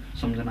अनुभूतिहरू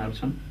सम्झनाहरू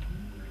छन्?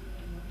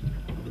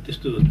 अब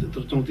त्यस्तो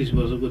 34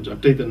 वर्षको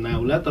झट्टै त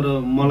नआउला तर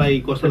मलाई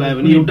कस्तो लाग्यो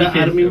भने एउटा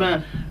आर्मीमा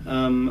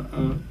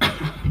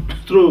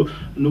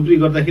त्यत्रो नोकरी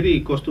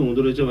गर्दाखेरि कस्तो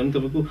हुँदो रहेछ भने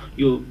तपाईँको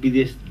यो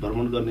विदेश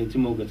भ्रमण गर्ने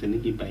चाहिँ मौका चाहिँ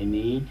निकै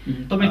पाइने।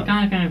 तपाईँ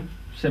कहाँ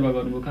सेवा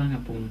गर्नुभयो,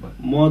 कहाँ पुग्नुभयो?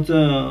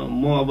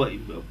 म अब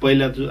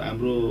पहिला चाहिँ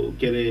हाम्रो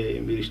के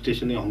अरे मेरो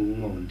स्टेसनै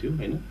हङकङमा हुन्थ्यो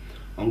होइन।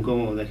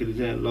 हङकङमा हुँदाखेरि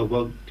चाहिँ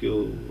लगभग त्यो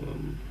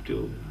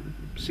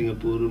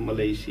सिङ्गापुर,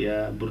 मलेसिया,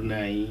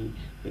 ब्रुनाई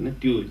होइन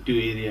त्यो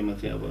एरियामा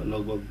चाहिँ अब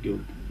लगभग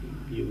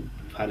यो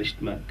फार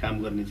इस्टमा काम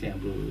गर्ने चाहिँ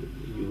हाम्रो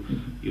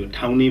यो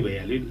ठाउँ नै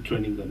भइहाल्यो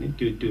ट्रेनिङ गर्ने।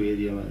 त्यो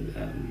एरियामा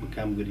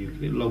काम गरियो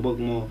कि लगभग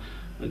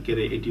म के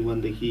अरे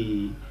 81 देखि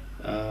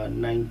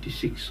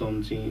 96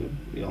 सम्म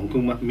चाहिँ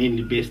हङकङमा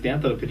मेनली बेस त्यहाँ,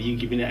 तर फेरि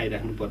युके पनि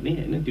आइराख्नु पर्ने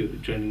होइन त्यो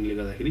ट्रेनिङले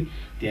गर्दाखेरि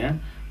त्यहाँ।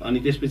 अनि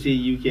त्यसपछि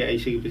युके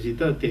आइसकेपछि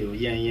त त्यही हो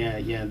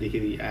यहाँदेखि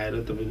आएर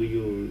तपाईँको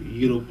यो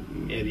युरोप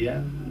एरिया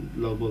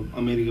लगभग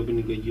अमेरिका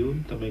पनि गइयो,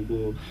 तपाईँको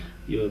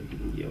यो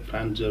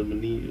फ्रान्स,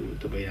 जर्मनी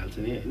त भइहाल्छ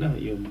नि होइन।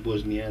 यो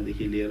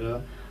बोस्नियादेखि लिएर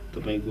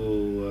तपाईँको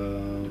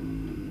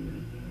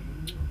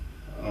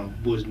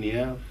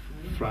Bosnia,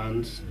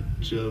 France,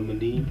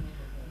 Germany,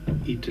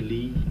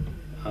 Italy,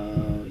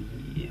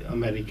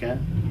 America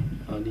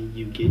अनि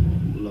युके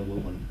लगभग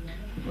भनौँ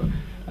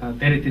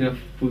धेरैतिर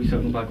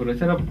पुगिसक्नु भएको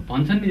रहेछ। र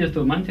भन्छन् नि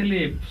जस्तो मान्छेले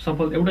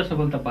एउटा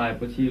सफलता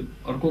पाएपछि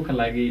अर्कोका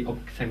लागि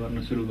अपेक्षा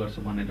गर्न सुरु गर्छ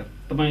भनेर।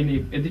 तपाईँले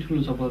यति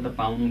ठुलो सफलता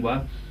पाउनु भयो,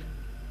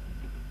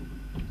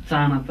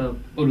 चाहना त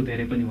अरू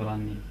धेरै पनि होला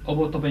नि। अब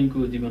तपाईँको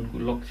जीवनको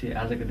लक्ष्य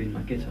आजको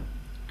दिनमा के छ?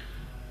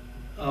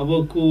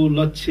 अबको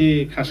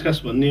लक्ष्य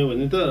खास भन्ने हो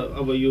भने त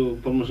अब यो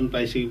प्रमोसन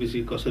पाइसकेपछि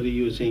कसरी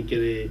यो चाहिँ के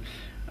अरे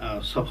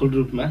सफल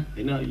रूपमा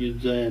होइन यो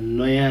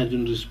नयाँ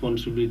जुन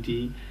रिस्पोन्सिबिलिटी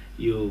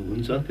यो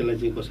हुन्छ त्यसलाई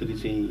चाहिँ कसरी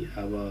चाहिँ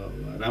अब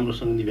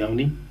राम्रोसँग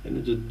निभाउने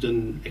होइन। जुन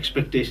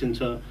एक्सपेक्टेसन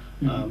छ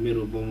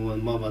मेरो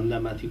मभन्दा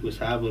माथिको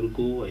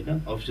साहबहरूको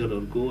होइन,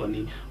 अफिसरहरूको, अनि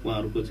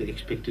उहाँहरूको चाहिँ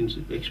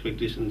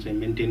एक्सपेक्टेसन चाहिँ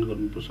मेन्टेन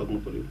गर्नु सक्नु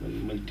पऱ्यो।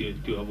 मैले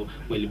त्यो अब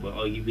मैले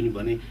अघि पनि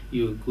भने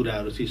यो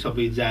कुराहरू चाहिँ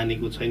सबै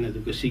जानेको छैन,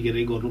 त्यो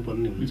सिकेरै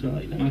गर्नुपर्ने हुन्छ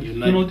होइन। यो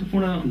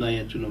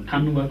नयाँ चुनौती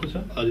ठान्नु भएको छ।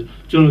 हजुर,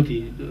 चुनौती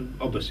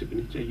अवश्य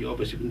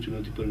पनि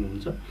चुनौतीपूर्ण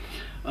हुन्छ।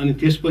 अनि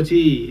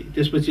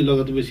त्यसपछि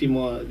लगातारपछि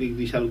म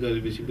 1-2 साल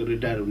गरेपछि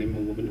रिटायर हुने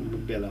मौका पनि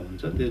बेला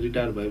हुन्छ। त्यो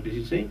रिटायर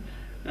भएपछि चाहिँ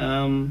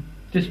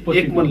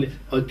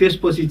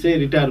त्यसपछि चाहिँ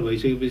रिटायर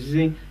भइसकेपछि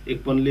चाहिँ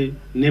एकपनले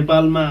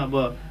नेपालमा अब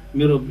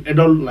मेरो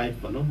एडल्ट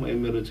लाइफ भनौँ,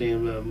 मेरो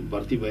चाहिँ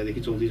भर्ती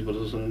भएदेखि 34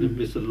 वर्षसँग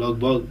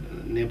लगभग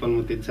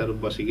नेपालमा त्यति साह्रो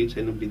बसेकै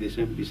छैन,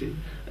 विदेशमै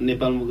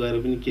नेपालमा गएर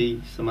पनि केही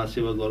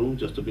समाजसेवा गरौँ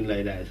जस्तो पनि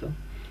लागिरहेछ।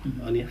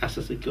 अनि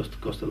आशा चाहिँ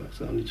कस्तो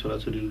लाग्छ। अनि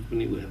छोराछोरीहरू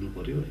पनि हेर्नु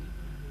पऱ्यो होइन,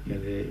 के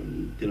अरे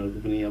तिनीहरूको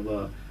पनि अब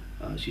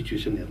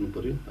सिचुएसन हेर्नु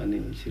पऱ्यो, अनि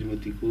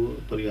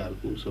श्रीमतीको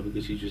परिवारको सबैको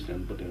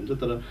सिचुएसन हेर्नुपर्ने हुन्छ।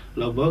 तर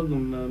लगभग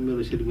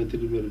मेरो श्रीमती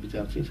र मेरो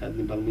विचार चाहिँ सायद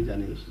नेपालमै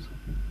जाने जस्तो छ।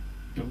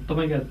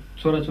 तपाईँका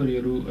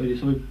छोराछोरीहरू अहिले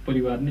सबै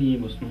परिवार नै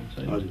यहीँ बस्नुहुन्छ?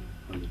 हजुर।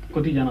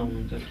 कतिजना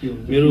हुनुहुन्छ? के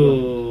हुन्छ? मेरो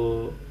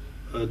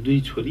 2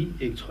 छोरी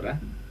 1 छोरा।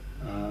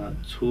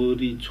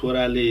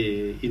 छोराले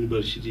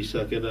युनिभर्सिटी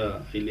सकेर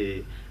अहिले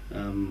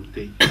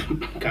त्यही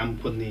काम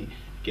खोज्ने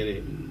के अरे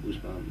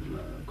उसमा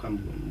काम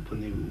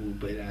खोज्ने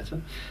भइरहेछ।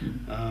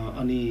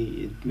 अनि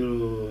मेरो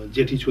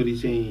जेठी छोरी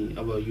चाहिँ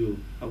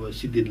अब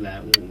सिद्धिन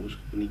लाग्यो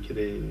उसको पनि के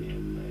अरे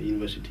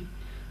युनिभर्सिटी।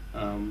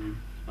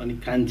 अनि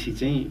कान्छी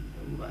चाहिँ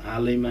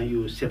हालैमा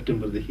यो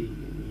सेप्टेम्बरदेखि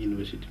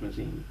युनिभर्सिटीमा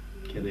चाहिँ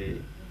के अरे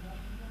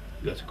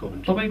गर्छ।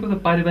 तपाईँको त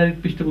पारिवारिक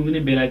पृष्ठभूमि नै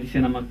बेलायती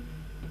सेनामा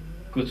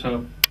को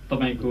छ।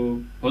 तपाईँको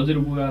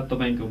हजुरबुवा,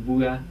 तपाईँको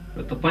बुवा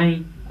र तपाईँ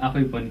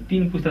आफै पनि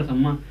 3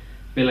 पुस्तासम्म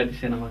बेलायती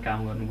सेनामा काम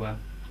गर्नुभयो।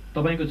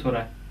 तपाईँको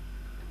छोरा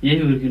यही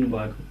हुर्किनु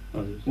भएको,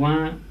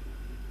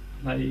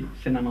 उहाँलाई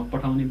सेनामा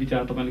पठाउने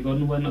विचार तपाईँले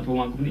गर्नुभएन अथवा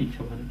उहाँको पनि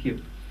इच्छा भएन? के हो?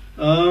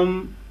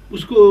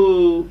 उसको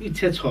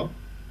इच्छा छ,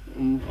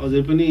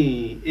 अझै पनि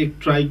एक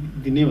ट्राई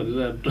दिने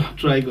भनेर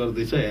ट्राई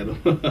गर्दैछ हेरौँ।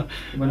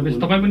 भनेपछि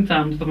तपाईँ पनि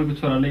चाहनुहुन्छ तपाईँको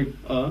छोराले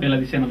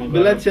बेलायती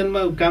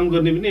सेनामा काम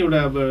गर्ने पनि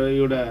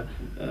एउटा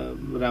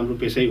राम्रो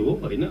पेसै हो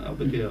होइन। अब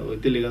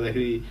त्यसले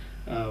गर्दाखेरि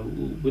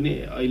पनि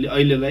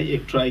अहिलेलाई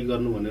एक ट्राई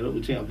गर्नु भनेर ऊ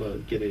चाहिँ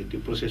अब के अरे त्यो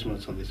प्रोसेसमा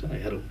छँदैछ,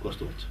 हेरौँ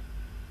कस्तो हुन्छ।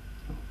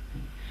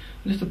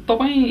 जस्तो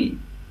तपाईँ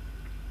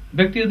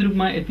व्यक्तिगत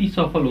रूपमा यति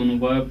सफल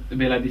हुनुभयो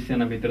बेलायती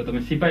सेनाभित्र,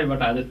 तपाईँ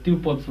सिपाहीबाट आज त्यो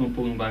पदसम्म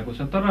पुग्नु भएको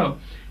छ, तर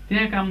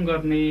त्यहाँ काम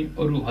गर्ने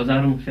अरू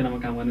हजारौँ सेनामा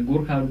काम गर्ने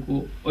गोर्खाहरूको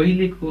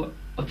अहिलेको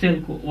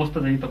अचेलको अवस्था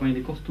चाहिँ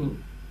तपाईँले कस्तो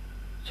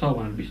छ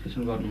भनेर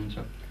विश्लेषण गर्नुहुन्छ?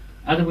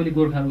 आजभोलि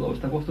गोर्खाहरूको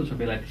अवस्था कस्तो छ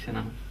बेलायती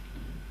सेनामा?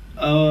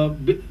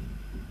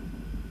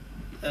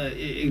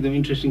 एकदम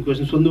इन्ट्रेस्टिङ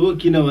क्वेसन सोध्नुभयो,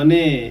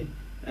 किनभने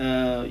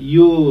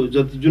यो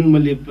जुन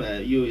मैले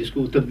यो यसको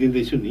उत्तर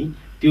दिँदैछु नि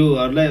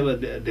त्योहरूलाई अब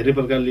धेरै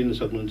प्रकारले लिन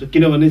सक्नुहुन्छ।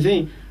 किनभने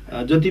चाहिँ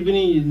जति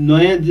पनि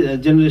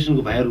नयाँ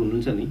जेनेरेसनको भाइहरू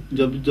हुनुहुन्छ नि,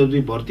 जब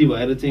भर्ती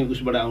भएर चाहिँ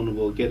उसबाट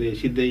आउनुभयो, के अरे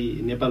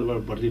सिधै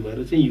नेपालबाट भर्ती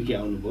भएर चाहिँ युके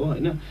आउनुभयो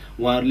होइन,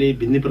 उहाँहरूले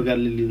भिन्नै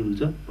प्रकारले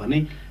लिनुहुन्छ भने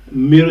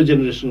मेरो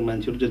जेनेरेसनको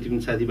मान्छेहरू जति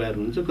पनि साथीभाइहरू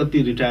हुनुहुन्छ,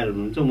 कति रिटायर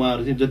हुनुहुन्छ,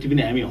 उहाँहरू चाहिँ जति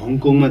पनि हामी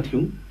हङकङमा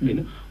थियौँ होइन,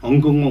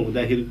 हङकङमा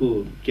हुँदाखेरिको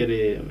के अरे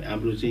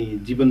हाम्रो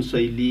चाहिँ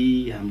जीवनशैली,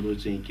 हाम्रो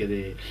चाहिँ के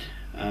अरे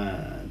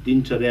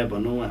दिनचर्या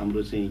भनौँ,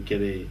 हाम्रो चाहिँ के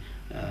अरे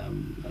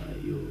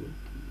यो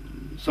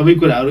सबै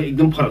कुराहरू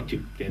एकदम फरक थियो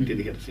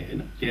त्यतिखेर चाहिँ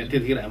होइन।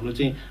 त्यतिखेर हाम्रो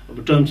चाहिँ अब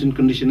टर्म्स एन्ड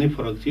कन्डिसनै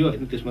फरक थियो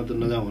होइन, त्यसमा त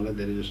नजाउँ होला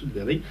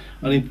धेरै।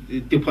 अनि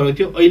त्यो फरक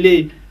थियो। अहिले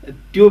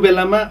त्यो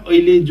बेलामा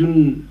अहिले जुन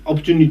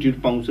अपर्च्युनिटीहरू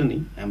पाउँछ नि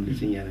हामीले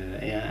चाहिँ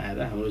यहाँ आएर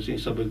हाम्रो चाहिँ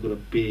सबै कुरा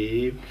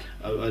पेय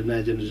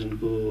नयाँ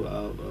जेनेरेसनको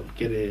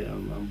के अरे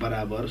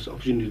बराबर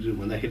अपर्च्युनिटीहरू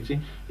भन्दाखेरि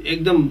चाहिँ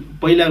एकदम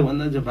पहिलाको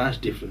भन्दा चाहिँ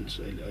भास्ट डिफरेन्स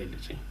अहिले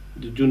चाहिँ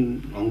जुन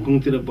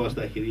हङकङतिर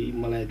बस्दाखेरि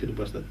मलायतिर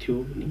बस्दा थियो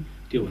नि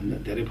त्योभन्दा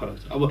धेरै फरक छ।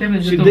 अब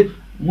सिधै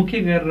मुख्य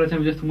गरेर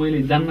चाहिँ जस्तो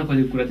मैले जान्न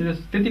खोजेको कुरा चाहिँ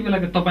त्यति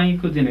बेलाको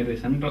तपाईँको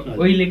जेनेरेसन र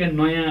अहिलेका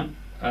नयाँ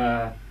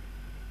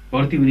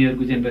भर्ती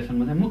हुनेहरूको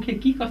जेनेरेसनमा चाहिँ मुख्य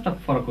के कस्ता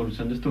फरकहरू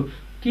छन्, जस्तो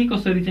के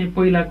कसरी चाहिँ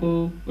पहिलाको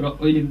र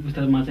अहिलेको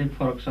पुस्तामा चाहिँ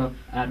फरक छ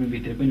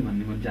आर्मीभित्र पनि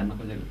भन्ने मैले जान्न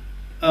खोजेको।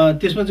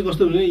 त्यसमा चाहिँ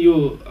कस्तो भने यो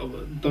अब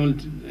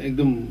तपाईँले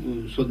एकदम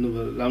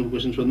सोध्नुभयो, राम्रो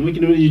क्वेसन सोध्नुभयो,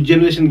 किनभने यो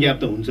जेनेरेसन ग्याप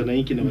त हुन्छ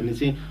नै। किनभने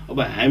चाहिँ अब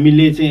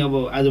हामीले चाहिँ अब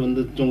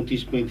आजभन्दा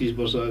 34-35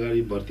 वर्ष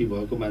अगाडि भर्ती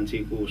भएको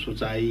मान्छेको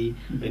सोचाइ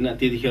होइन,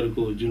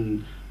 त्यतिखेरको जुन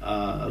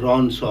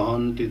रहन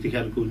सहन,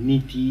 त्यतिखेरको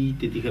नीति,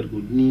 त्यतिखेरको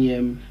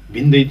नियम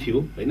भिन्दै थियो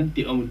होइन।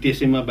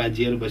 त्यसैमा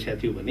बाजिएर बसेको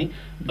थियो भने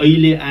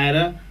अहिले आएर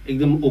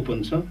एकदम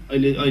ओपन छ।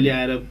 अहिले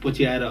आएर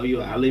पछि आएर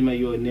यो हालैमा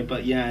यो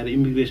नेपाल यहाँ आएर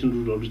इमिग्रेसन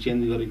रुलहरू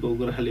चेन्ज गरेको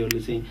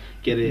गोर्खालीहरूले चाहिँ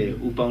के अरे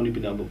पाउने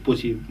पनि अब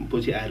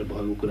पछि आएर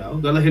भएको कुरा हो।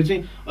 गर्दाखेरि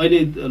चाहिँ अहिले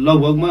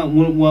लगभगमा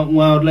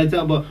उहाँहरूलाई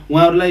चाहिँ अब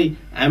उहाँहरूलाई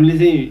हामीले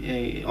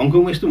चाहिँ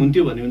हङकङमा यस्तो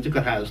हुन्थ्यो भन्यो भने चाहिँ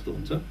कथा जस्तो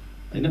हुन्छ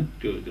होइन।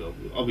 त्यो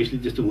अभियसली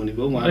त्यस्तो हुने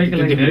भयो।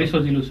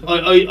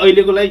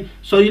 अहिलेको लागि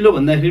सजिलो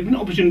भन्दाखेरि पनि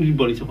अपर्च्युनिटी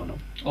बढी छ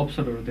भनौँ,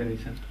 अवसरहरू धेरै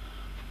छन्।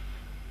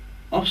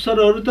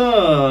 अवसरहरू त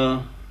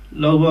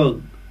लगभग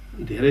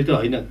धेरै त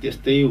होइन,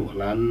 त्यस्तै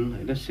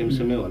होलान् होइन,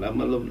 सेमसेमै होला।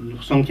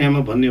 मतलब सङ्ख्यामा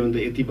भन्ने हो भने त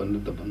यति भन्न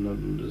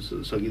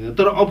सकिँदैन।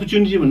 तर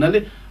अपर्च्युनिटी भन्नाले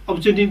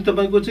अपर्च्युनिटी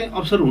तपाईँको चाहिँ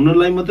अवसर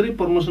हुनलाई मात्रै,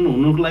 प्रमोसन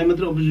हुनको लागि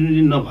मात्रै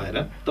अपर्च्युनिटी नभएर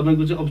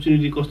तपाईँको चाहिँ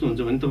अपर्च्युनिटी कस्तो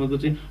हुन्छ भने तपाईँको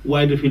चाहिँ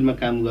वाइडर फिल्डमा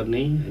काम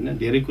गर्ने होइन,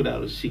 धेरै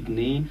कुराहरू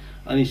सिक्ने,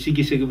 अनि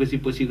सिकिसकेपछि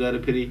पछि गएर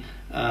फेरि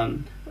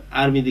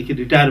आर्मीदेखि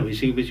रिटायर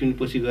भइसकेपछि पनि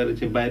पछि गएर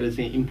चाहिँ बाहिर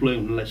चाहिँ इम्प्लोइ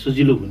हुनलाई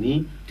सजिलो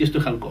हुने, त्यस्तो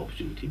खालको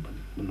अपर्च्युनिटी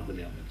भन्नु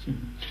खोजेको छ।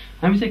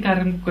 हामी चाहिँ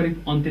कार्यक्रमको करिब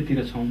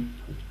अन्त्यतिर छौँ।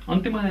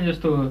 अन्त्यमा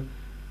जस्तो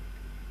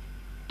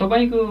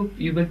तपाईँको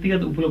यो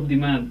व्यक्तिगत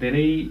उपलब्धिमा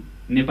धेरै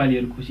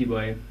नेपालीहरू खुसी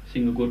भए,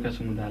 सिङ्गो गोर्खा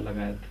समुदाय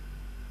लगायत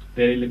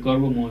धेरैले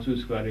गर्व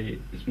महसुस गरे,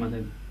 यसमा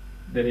चाहिँ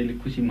धेरैले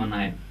खुसी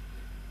मनाए।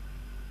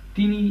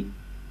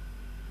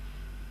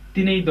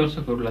 तिनै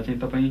दर्शकहरूलाई चाहिँ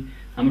तपाईँ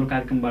हाम्रो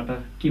कार्यक्रमबाट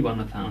के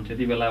भन्न चाहनुहुन्छ?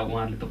 यति बेला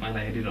उहाँहरूले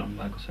तपाईँलाई हेरिरहनु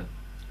भएको छ।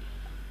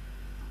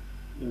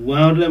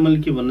 उहाँहरूलाई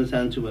मैले के भन्न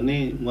चाहन्छु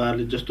भने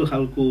उहाँहरूले जस्तो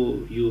खालको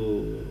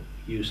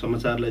यो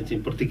समाचारलाई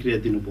चाहिँ प्रतिक्रिया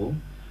दिनुभयो,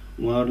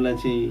 उहाँहरूले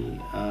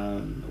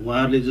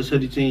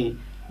जसरी चाहिँ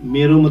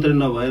मेरो मात्रै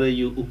नभएर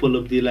यो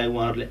उपलब्धिलाई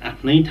उहाँहरूले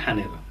आफ्नै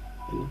ठानेर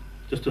होइन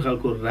जस्तो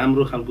खालको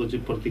राम्रो खालको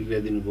चाहिँ प्रतिक्रिया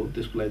दिनुभयो,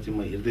 त्यसको लागि चाहिँ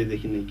म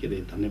हृदयदेखि नै के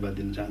अरे धन्यवाद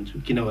दिन चाहन्छु।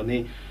 किनभने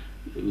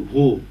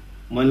हो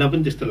मलाई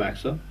पनि त्यस्तो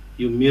लाग्छ,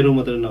 यो मेरो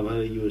मात्रै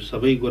नभएर यो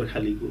सबै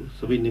गोर्खालीको,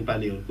 सबै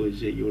नेपालीहरूको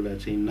चाहिँ एउटा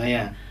चाहिँ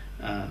नयाँ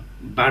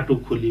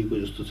बाटो खोलिएको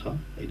जस्तो छ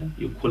होइन।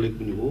 यो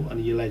खोलेको पनि हो, अनि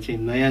यसलाई चाहिँ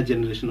नयाँ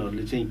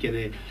जेनेरेसनहरूले चाहिँ के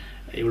अरे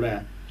एउटा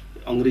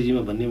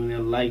अङ्ग्रेजीमा भन्ने भने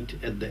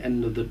light at the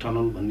and of the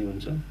tunnel भन्ने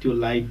हुन्छ, त्यो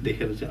लाइट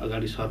देखेर चाहिँ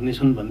अगाडि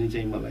सर्नेछन् भन्ने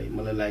चाहिँ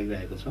मलाई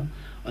लागिरहेको छ।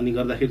 अनि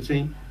गर्दाखेरि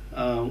चाहिँ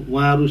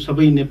उहाँहरू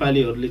सबै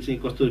नेपालीहरूले चाहिँ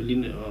कस्तो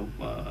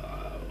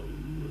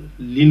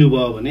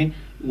लिनुभयो भने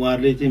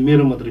उहाँहरूले चाहिँ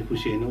मेरो मात्रै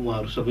खुसी होइन,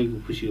 उहाँहरू सबैको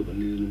खुसी हो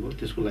भन्ने लिनुभयो।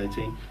 त्यसको लागि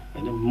चाहिँ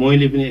होइन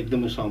मैले पनि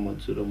एकदमै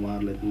सहमत छु र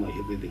उहाँहरूलाई म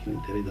हृदयदेखि नै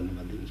धेरै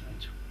धन्यवाद दिन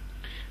चाहन्छु।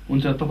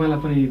 हुन्छ, तपाईँलाई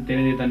पनि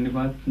धेरै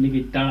धन्यवाद। निकै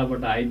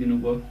टाढाबाट आइदिनु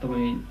भयो,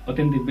 तपाईँ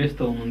अत्यन्तै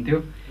व्यस्त हुनुहुन्थ्यो।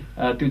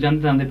 त्यो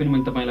जान्दै जान्दै पनि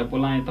मैले तपाईँलाई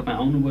बोलाएँ, तपाईँ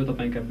आउनुभयो,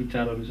 तपाईँका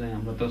विचारहरू चाहिँ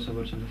हाम्रो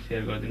दर्शकहरूसँग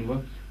सेयर गरिदिनु भयो।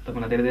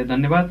 तपाईँलाई धेरै धेरै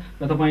धन्यवाद।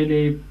 र तपाईँले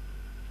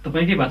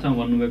तपाईँकै भाषामा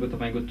भन्नुभएको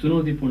तपाईँको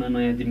चुनौतीपूर्ण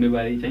नयाँ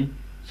जिम्मेवारी चाहिँ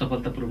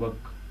सफलतापूर्वक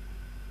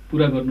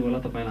पुरा गर्नु होला।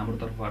 तपाईँलाई हाम्रो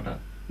तर्फबाट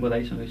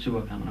बधाईसँगै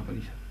शुभकामना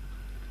पनि छ।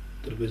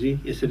 ध्रुवजी,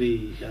 यसरी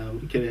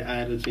के अरे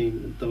आएर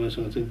चाहिँ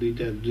तपाईँसँग चाहिँ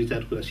दुई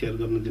चार कुरा सेयर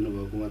गर्न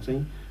दिनुभएकोमा चाहिँ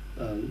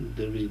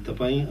ध्रुवजी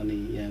तपाईँ अनि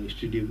यहाँ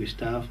स्टुडियोको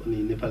स्टाफ अनि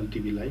नेपाली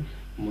टिभीलाई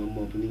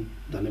म पनि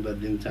धन्यवाद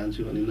दिन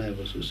चाहन्छु अनि नयाँ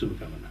वर्षको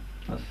शुभकामना।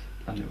 हस्,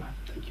 धन्यवाद।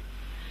 Thank you.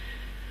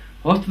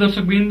 हस्त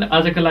दर्शकवृन्द,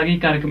 आजका लागि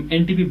कार्यक्रम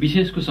एनटिभी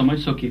विशेषको समय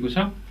सकिएको छ।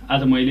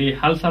 आज मैले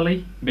हालसालै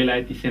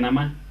बेलायती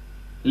सेनामा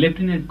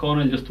लेफ्टिनेन्ट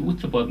कर्नल जस्तो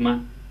उच्च पदमा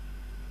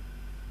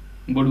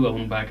बढुवा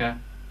हुनुभएका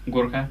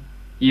गोर्खा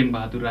एम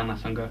बहादुर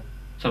राणासँग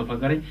छलफल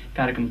गरे।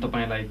 कार्यक्रम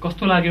तपाईँलाई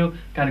कस्तो लाग्यो?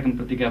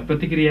 कार्यक्रमप्रतिका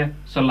प्रतिक्रिया,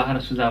 सल्लाह र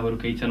सुझावहरू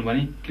केही छन्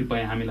भने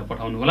कृपया हामीलाई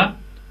पठाउनुहोला।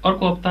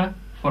 अर्को हप्ता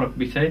फरक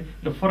विषय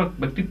र फरक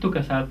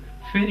व्यक्तित्वका साथ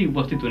फेरि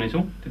उपस्थित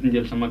हुनेछौँ।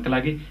 त्यतिन्जेलसम्मका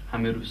लागि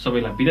हामीहरू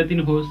सबैलाई बिदा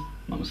दिनुहोस्।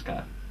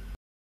 नमस्कार।